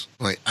masks.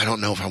 I'm like, I don't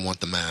know if I want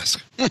the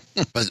mask,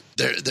 but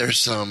there's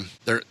some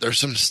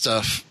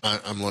stuff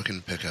I'm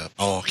looking to pick up.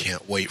 Oh, I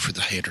can't wait for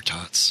the hater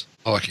tots.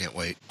 Oh, I can't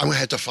wait. I'm gonna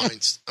have to find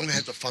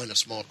a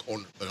small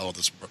corner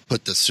to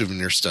put the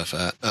souvenir stuff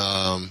at.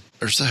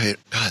 There's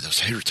those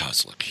hater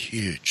tots look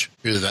huge.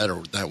 Either that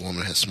or that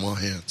woman has small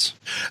hands.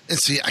 And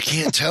see, I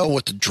can't tell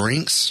with the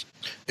drinks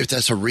if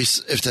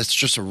that's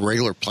just a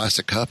regular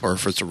plastic cup or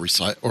if it's a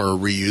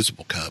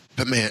reusable cup.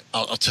 But man,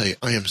 I'll tell you,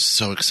 I am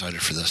so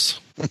excited for this.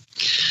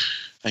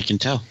 I can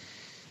tell.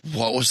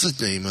 What was the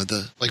name of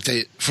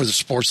for the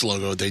sports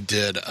logo they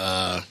did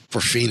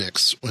for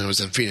Phoenix when it was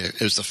in Phoenix?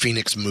 It was the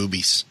Phoenix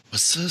Movies.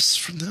 What's this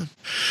from them?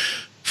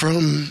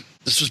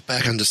 This was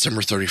back on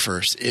December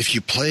 31st. If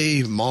you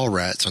play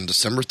Mallrats on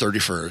December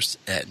 31st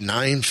at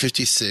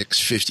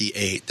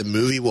 9:56:58, the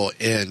movie will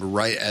end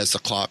right as the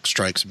clock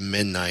strikes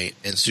midnight,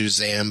 and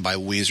Suzanne by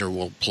Weezer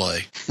will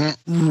play.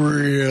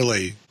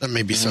 Really? That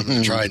may be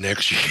something to try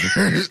next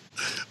year.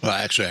 Well,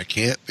 actually, I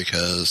can't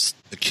because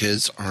the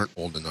kids aren't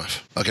old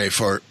enough. Okay,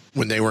 for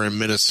when they were in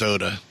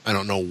Minnesota, I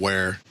don't know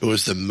where, it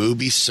was the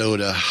Movie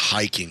Soda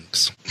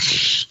Hikings.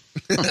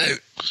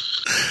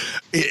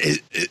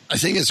 I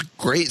think it's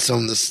great.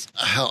 Some of this,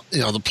 how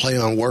the play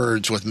on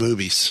words with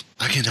movies.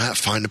 I cannot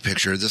find a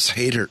picture of this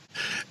hater.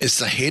 It's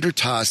the hater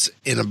toss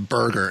in a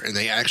burger, and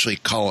they actually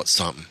call it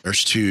something.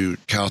 There's two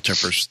cow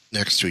tippers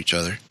next to each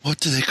other. What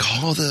do they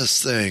call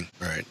this thing?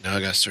 All right, now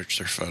I gotta search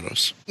their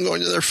photos. I'm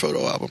going to their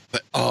photo album.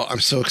 But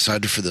I'm so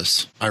excited for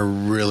this. I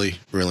really,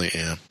 really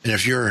am. And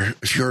if you're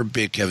a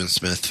big Kevin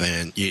Smith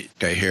fan,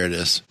 okay, here it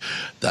is.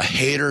 The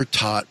Hater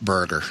Tot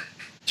Burger.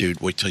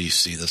 Dude, wait till you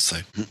see this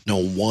thing. No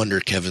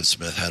wonder Kevin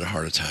Smith had a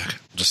heart attack.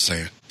 I'm just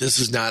saying. This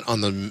is not on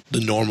the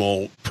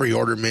normal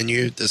pre-order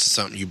menu. This is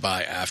something you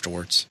buy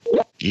afterwards.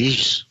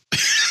 Jeez.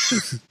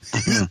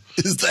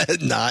 Is that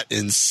not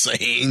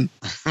insane?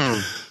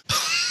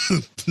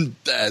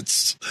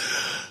 That's...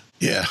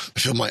 Yeah, I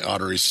feel my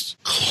arteries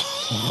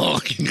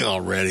clogging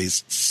already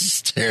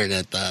staring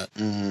at that.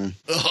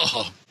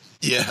 Oh,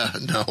 yeah,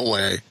 no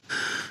way.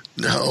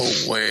 No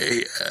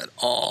way at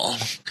all.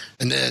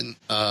 And then,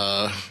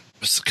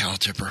 what's the cow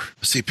tipper?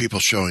 I see people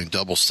showing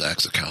double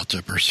stacks of cow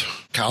tippers.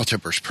 Cow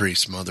tipper's pretty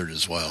smothered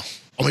as well.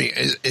 I mean,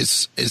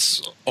 it's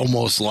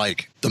almost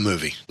like the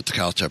movie with the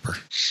cow tipper.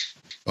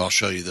 I'll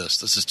show you this.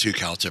 This is two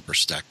cow tippers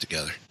stacked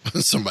together.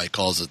 Somebody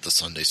calls it the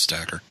Sunday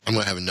stacker. I'm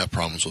going to have enough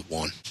problems with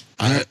one.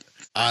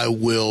 I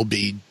will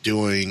be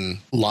doing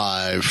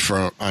live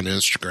on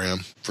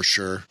Instagram for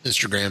sure.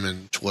 Instagram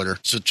and Twitter.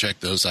 So check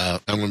those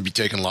out. I'm going to be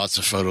taking lots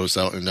of photos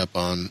that'll end up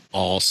on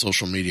all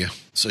social media.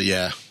 So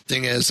yeah.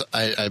 Thing is,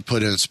 I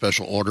put in a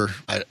special order.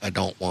 I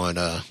don't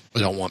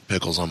want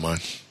pickles on mine.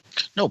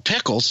 No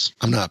pickles.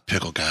 I'm not a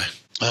pickle guy.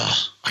 Ugh,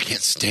 I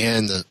can't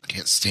stand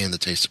the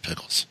taste of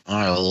pickles.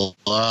 I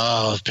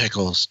love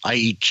pickles. I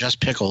eat just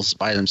pickles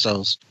by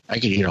themselves. I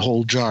could eat a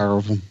whole jar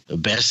of them. The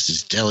best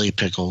is deli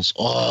pickles.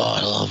 Oh,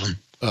 I love them.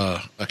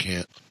 I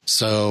can't.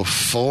 So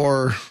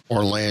for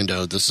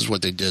Orlando, this is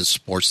what they did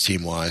sports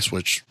team wise,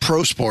 which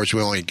pro sports,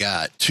 we only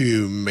got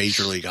two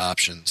major league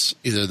options,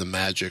 either the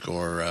Magic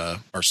or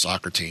our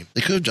soccer team.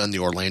 They could have done the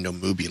Orlando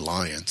Movie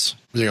Lions,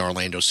 the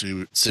Orlando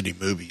City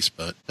Movies,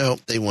 but no,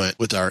 they went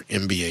with our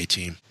NBA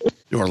team,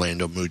 the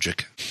Orlando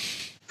Magic.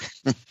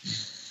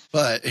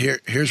 But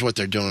here's what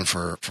they're doing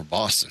for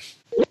Boston.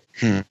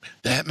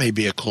 That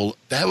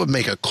would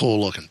make a cool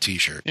looking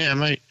t-shirt. Yeah, it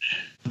might.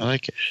 I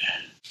like it.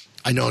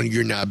 I know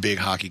you're not a big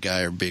hockey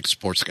guy or a big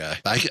sports guy.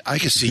 I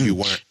can see you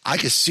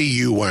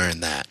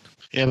wearing that.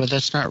 Yeah, but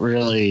that's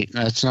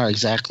not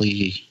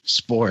exactly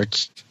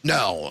sports.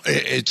 No,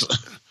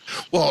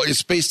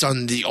 it's based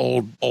on the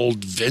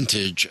old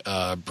vintage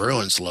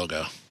Bruins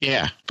logo.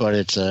 Yeah, but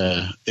it's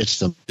the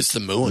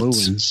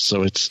Bruins,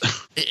 so it's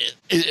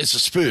a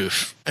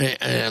spoof. And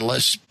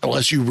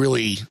unless you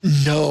really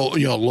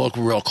look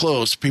real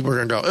close, people are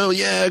gonna go, "Oh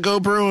yeah, go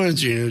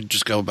Bruins!"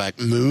 Just go back,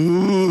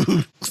 moo.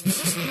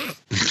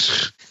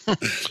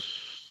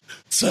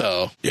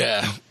 So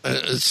yeah,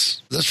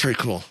 that's pretty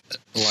cool.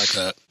 I like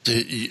that.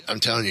 I'm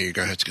telling you, you're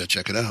gonna have to go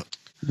check it out.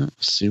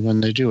 See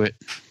when they do it.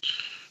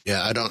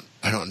 Yeah, I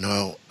don't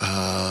know.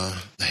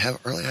 They have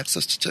early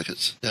access to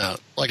tickets. Now,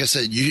 like I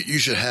said, you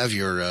should have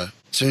your as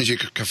soon as you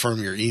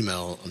confirm your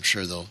email, I'm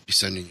sure they'll be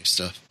sending you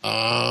stuff.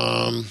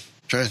 Trying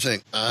to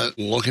think.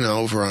 Looking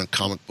over on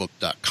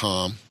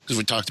comicbook.com, because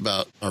we talked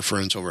about our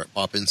friends over at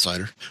Pop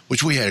Insider,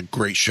 which we had a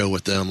great show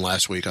with them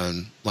last week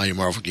on Mighty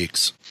Marvel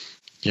Geeks.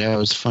 Yeah, it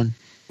was fun.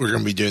 We're going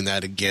to be doing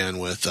that again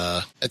with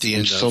at the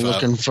end. I'm still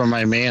looking for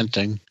my man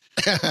thing.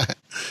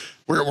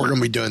 We're going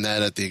to be doing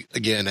that at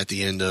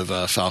the end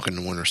of Falcon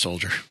and Winter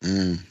Soldier.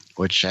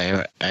 Which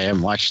I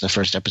haven't watched the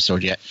first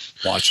episode yet.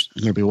 Watched.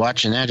 I'm going to be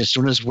watching that as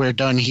soon as we're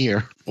done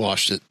here.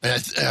 Watched it. And I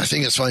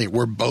think it's funny.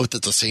 We're both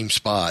at the same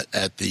spot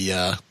at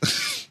the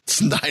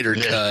Snyder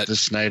Cut. The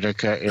Snyder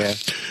Cut, yeah.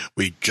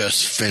 We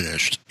just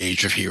finished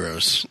Age of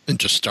Heroes and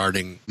just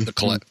starting the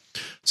collect.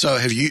 So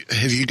have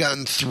you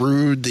gotten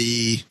through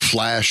the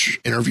Flash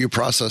interview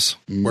process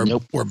where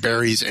Nope. where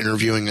Barry's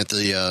interviewing at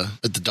the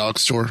dog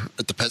store,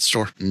 at the pet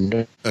store?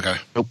 Nope. Okay.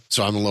 Nope.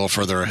 So I'm a little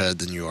further ahead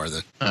than you are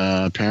then.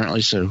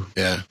 Apparently so.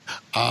 Yeah.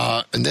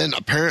 And then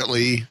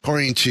apparently,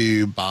 according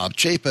to Bob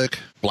Chapek,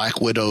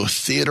 Black Widow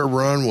theater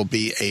run will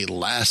be a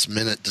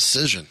last-minute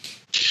decision.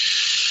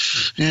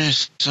 Yeah, I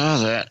saw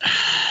that.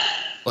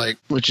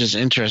 Which is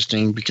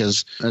interesting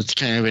because that's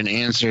kind of an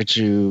answer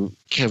to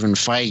Kevin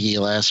Feige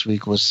last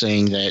week, was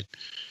saying that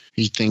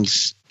he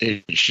thinks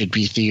it should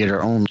be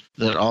theater only,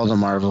 that all the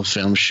Marvel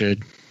films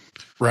should.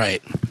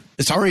 Right.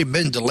 It's already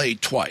been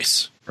delayed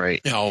twice.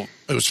 Right. It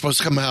was supposed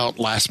to come out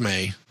last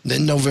May,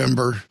 then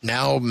November,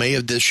 now May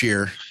of this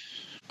year.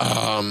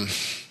 Now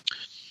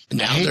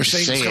they're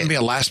saying it's going to be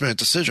a last-minute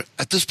decision.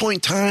 At this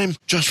point in time,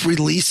 just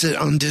release it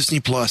on Disney+.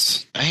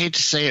 I hate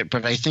to say it,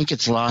 but I think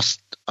it's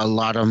lost a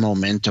lot of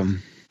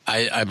momentum.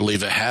 I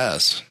believe it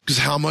has. Because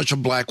how much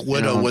of Black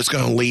Widow was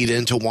going to lead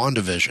into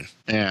WandaVision?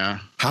 Yeah.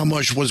 How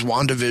much was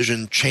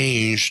WandaVision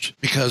changed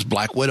because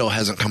Black Widow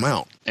hasn't come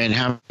out? And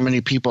how many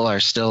people are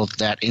still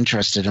that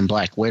interested in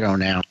Black Widow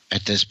now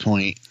at this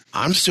point?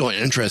 I'm still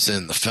interested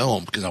in the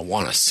film because I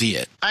want to see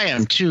it. I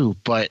am too,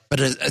 but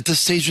at this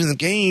stage in the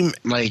game,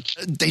 like,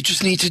 they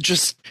just need to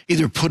just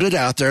either put it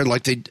out there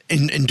like they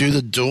and do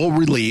the dual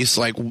release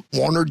like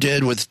Warner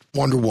did with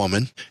Wonder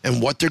Woman,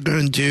 and what they're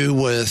going to do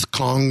with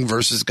Kong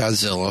versus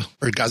Godzilla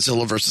or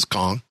Godzilla versus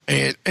Kong,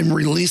 and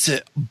release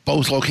it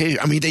both locations.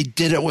 I mean, they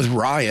did it with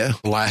Raya,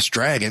 Last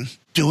Dragon.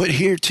 Do it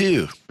here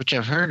too, which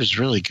I've heard is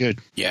really good.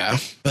 Yeah,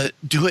 but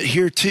do it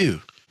here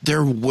too.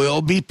 There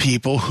will be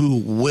people who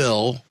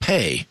will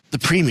pay the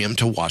premium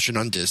to watch it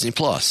on Disney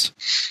Plus.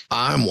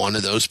 I'm one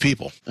of those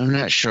people. I'm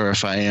not sure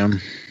if I am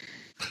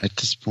at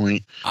this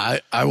point. I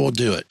will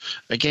do it.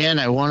 Again,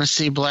 I want to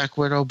see Black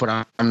Widow, but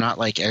I'm not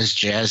like as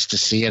jazzed to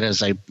see it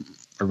as I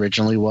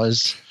originally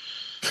was.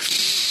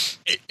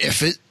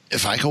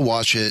 If I could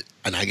watch it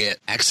and I get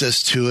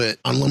access to it,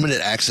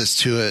 unlimited access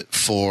to it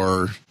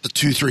for the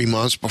 2-3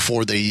 months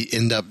before they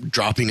end up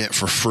dropping it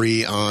for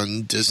free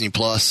on Disney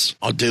Plus,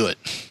 I'll do it.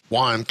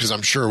 One, because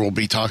I'm sure we'll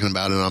be talking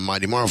about it on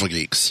Mighty Marvel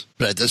Geeks.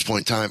 But at this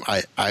point in time,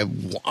 I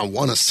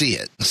want to see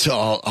it.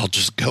 So I'll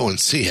just go and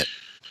see it.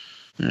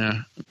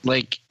 Yeah.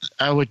 Like,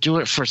 I would do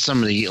it for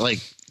some of the, like,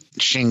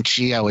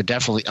 Shang-Chi, I would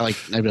definitely, like,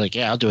 I'd be like,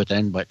 yeah, I'll do it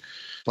then. But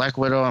Black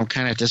Widow, I'm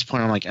kind of at this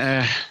point, I'm like,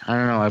 I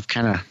don't know. I've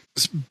kind of.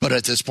 But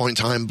at this point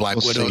in time, Black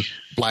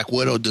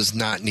Widow does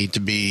not need to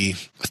be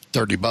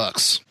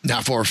 $30.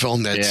 Not for a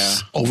film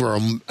that's over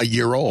a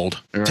year old.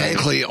 Right.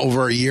 Technically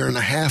over a year and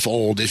a half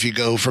old if you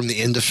go from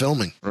the end of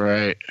filming.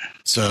 Right.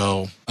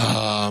 So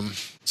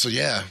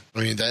yeah, I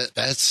mean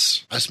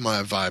that's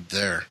my vibe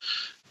there.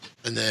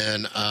 And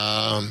then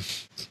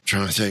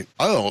trying to think.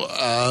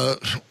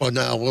 Well,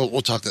 no,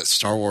 we'll talk that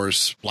Star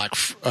Wars Black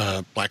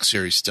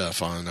Series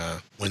stuff on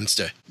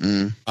Wednesday.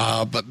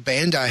 But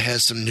Bandai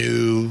has some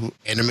new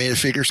animated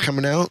figures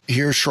coming out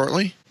here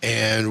shortly,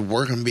 and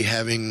we're going to be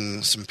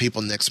having some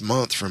people next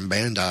month from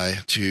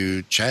Bandai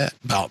to chat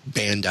about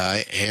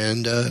Bandai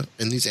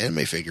and these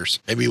anime figures.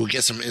 Maybe we'll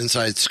get some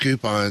inside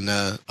scoop on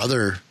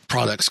other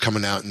products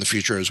coming out in the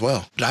future as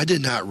well. But I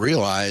did not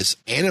realize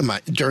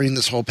during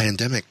this whole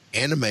pandemic,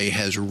 anime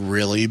has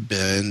really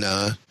been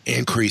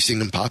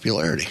increasing in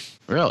popularity.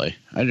 Really?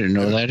 I didn't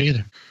know that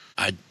either.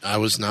 I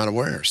was not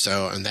aware.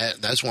 So, and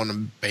that's one of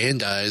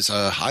Bandai's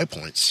high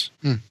points.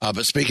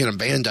 But speaking of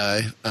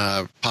Bandai,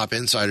 Pop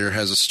Insider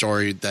has a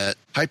story that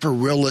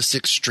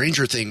hyper-realistic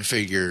Stranger Things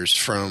figures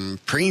from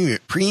premium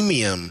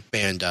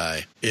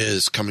Bandai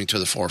is coming to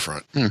the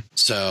forefront.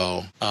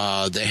 So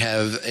they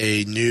have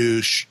a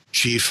new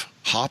Chief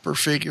Hopper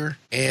figure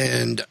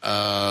and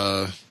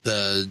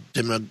the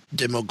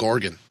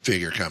Demogorgon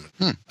figure coming.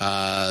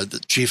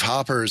 The Chief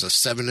Hopper is a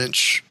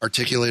 7-inch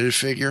articulated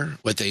figure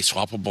with a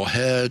swappable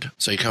head,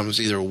 so he comes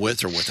either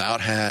with or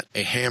without hat,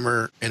 a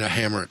hammer, and a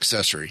hammer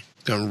accessory.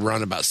 Going to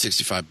run about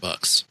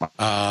 $65.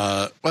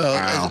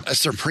 Wow.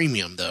 That's their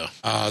premium though.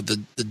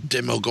 The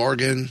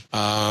Demogorgon,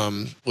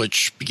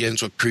 which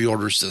begins with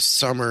pre-orders this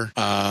summer,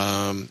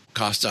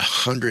 costs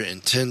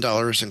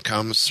 $110 and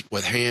comes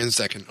with hands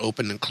that can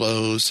open and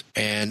close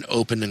and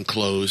open and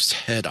closed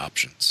head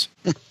options.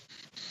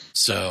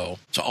 So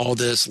all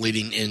this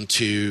leading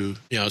into,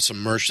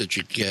 some merch that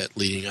you get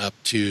leading up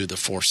to the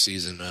 4th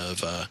season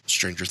of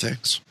Stranger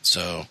Things.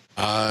 So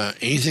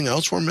anything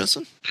else we're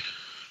missing?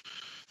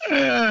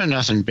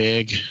 Nothing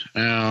big.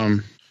 I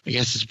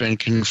guess it's been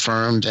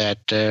confirmed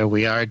that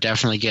we are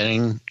definitely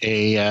getting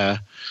a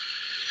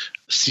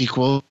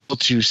sequel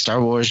to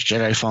Star Wars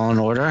Jedi Fallen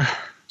Order.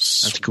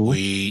 That's cool.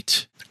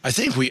 Sweet. I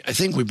think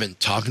we've been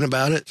talking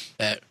about it.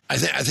 I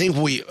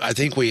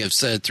think we have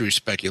said through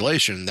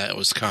speculation that it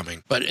was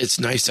coming, but it's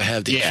nice to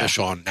have the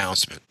official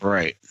announcement.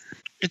 Right.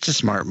 It's a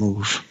smart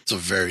move. It's a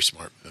very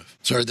smart move.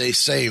 So are they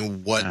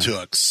saying what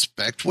to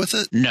expect with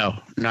it? No,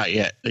 not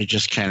yet. They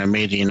just kind of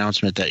made the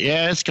announcement that,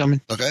 it's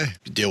coming. Okay.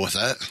 Deal with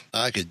that.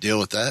 I could deal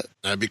with that.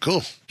 That'd be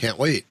cool. Can't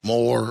wait.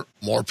 More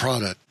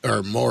product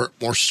or more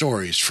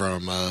stories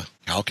from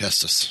Cal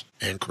Kestis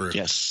and crew.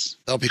 Yes.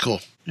 That'll be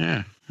cool.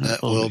 Yeah.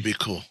 That will be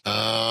cool.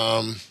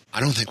 I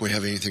don't think we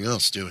have anything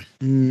else, do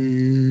we?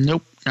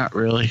 Nope, not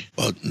really.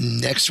 Well,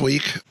 next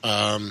week,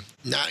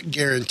 not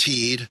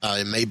guaranteed.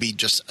 It may be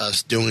just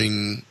us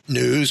doing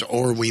news,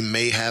 or we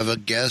may have a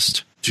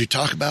guest to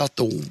talk about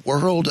the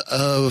world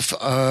of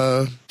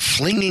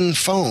flinging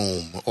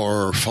foam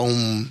or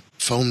foam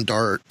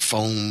dart,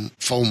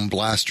 foam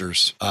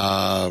blasters.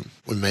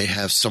 We may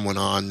have someone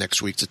on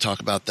next week to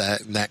talk about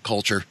that and that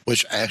culture,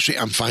 which actually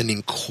I'm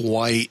finding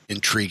quite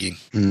intriguing.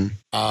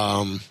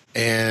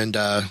 And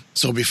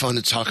so it'll be fun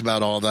to talk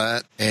about all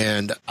that.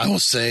 And I will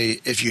say,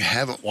 if you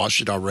haven't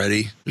watched it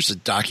already, there's a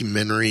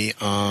documentary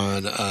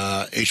on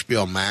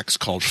HBO Max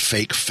called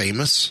Fake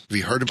Famous. Have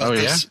you heard about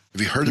this? Yeah?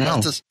 Have you heard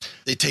about this?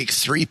 They take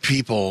 3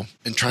 people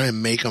and try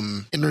and make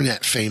them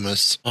internet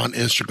famous on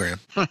Instagram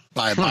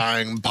by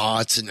buying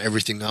bots and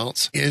everything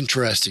else.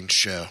 Interesting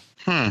show.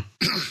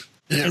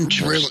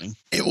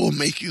 It will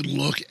make you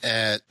look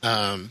at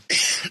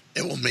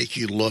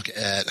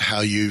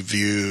how you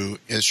view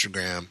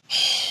Instagram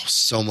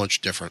so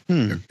much different.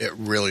 It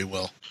really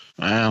will.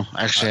 Well,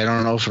 actually, I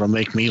don't know if it'll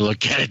make me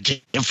look at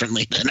it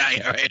differently than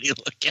I already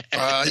look at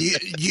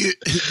it.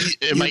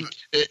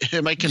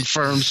 It might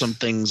confirm some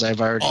things I've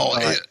already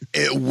thought.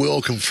 It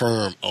will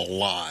confirm a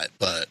lot,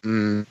 but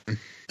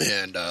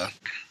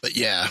but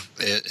yeah,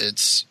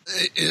 it's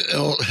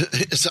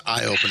an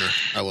eye opener,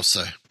 I will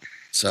say.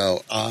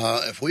 So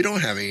if we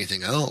don't have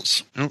anything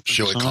else,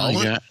 should we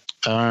call it?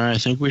 I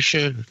think we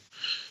should.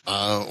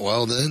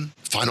 Well then,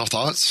 final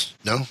thoughts?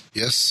 No?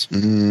 Yes?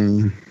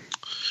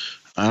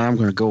 I'm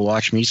going to go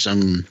watch me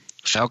some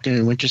Falcon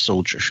and Winter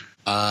Soldier.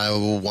 I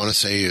will want to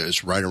say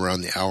it's right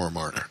around the hour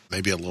mark,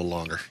 maybe a little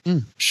longer.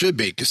 Should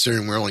be,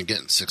 considering we're only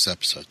getting 6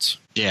 episodes.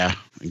 Yeah,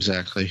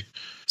 exactly.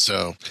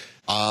 So,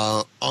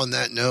 on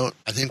that note,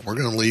 I think we're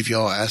going to leave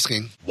y'all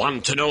asking,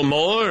 want to know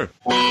more?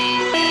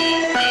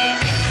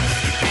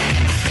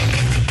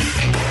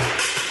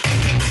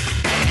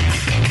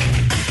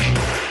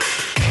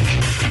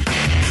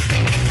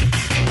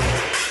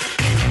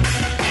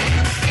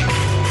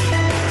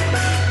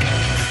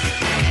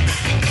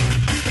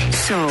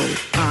 So,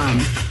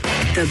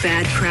 the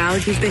bad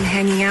crowd you've been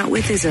hanging out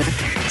with is a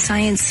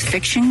science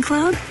fiction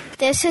club?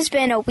 This has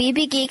been a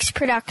Weeby Geeks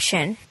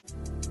production.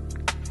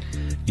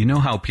 You know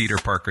how Peter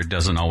Parker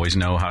doesn't always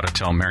know how to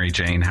tell Mary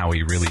Jane how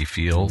he really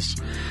feels?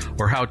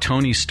 Or how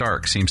Tony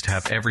Stark seems to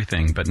have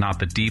everything but not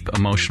the deep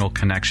emotional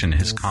connection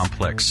his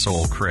complex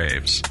soul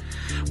craves?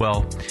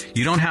 Well,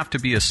 you don't have to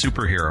be a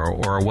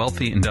superhero or a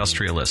wealthy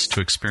industrialist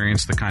to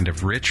experience the kind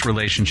of rich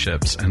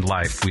relationships and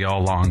life we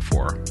all long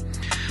for.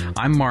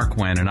 I'm Mark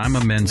Wen, and I'm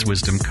a men's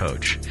wisdom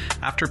coach.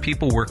 After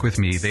people work with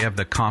me, they have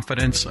the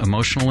confidence,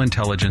 emotional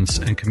intelligence,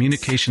 and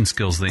communication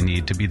skills they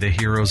need to be the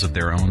heroes of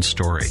their own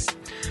story.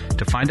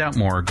 To find out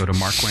more, go to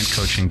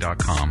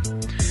markwendtcoaching.com.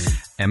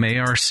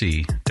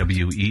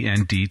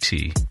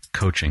 MARCWENDT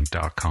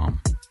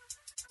coaching.com.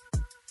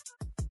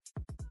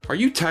 Are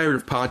you tired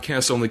of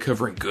podcasts only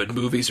covering good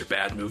movies or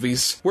bad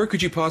movies? Where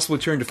could you possibly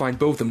turn to find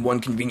both in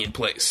one convenient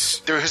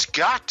place? There has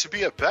got to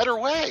be a better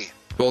way.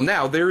 Well,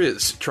 now there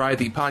is. Try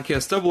the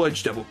podcast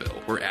Double-Edged Double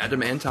Bill, where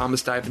Adam and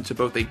Thomas dive into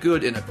both a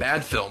good and a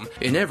bad film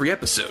in every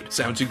episode.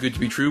 Sound too good to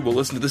be true? Well,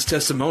 listen to this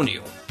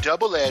testimonial.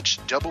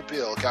 Double-Edged Double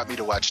Bill got me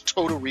to watch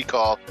Total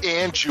Recall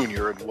and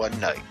Junior in one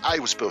night. I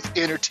was both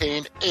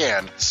entertained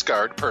and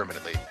scarred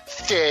permanently.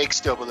 Thanks,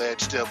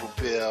 Double-Edged Double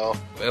Bill.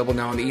 Available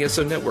now on the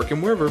ESO Network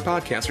and wherever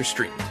podcasts are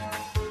streamed.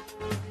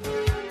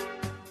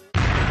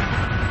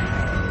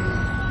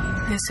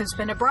 This has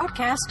been a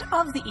broadcast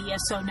of the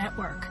ESO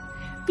Network.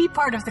 Be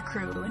part of the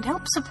crew and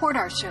help support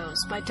our shows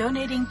by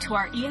donating to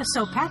our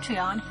ESO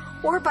Patreon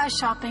or by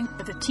shopping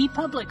at the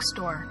TeePublic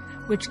store,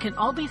 which can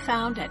all be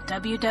found at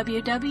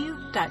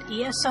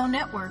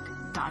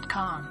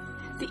www.esonetwork.com.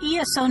 The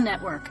ESO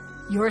Network,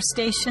 your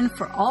station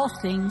for all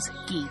things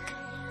geek.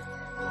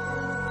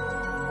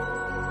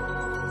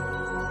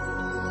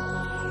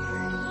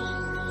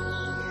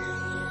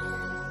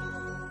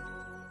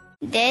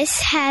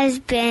 This has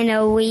been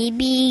a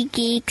Weeby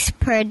Geeks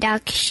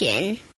production.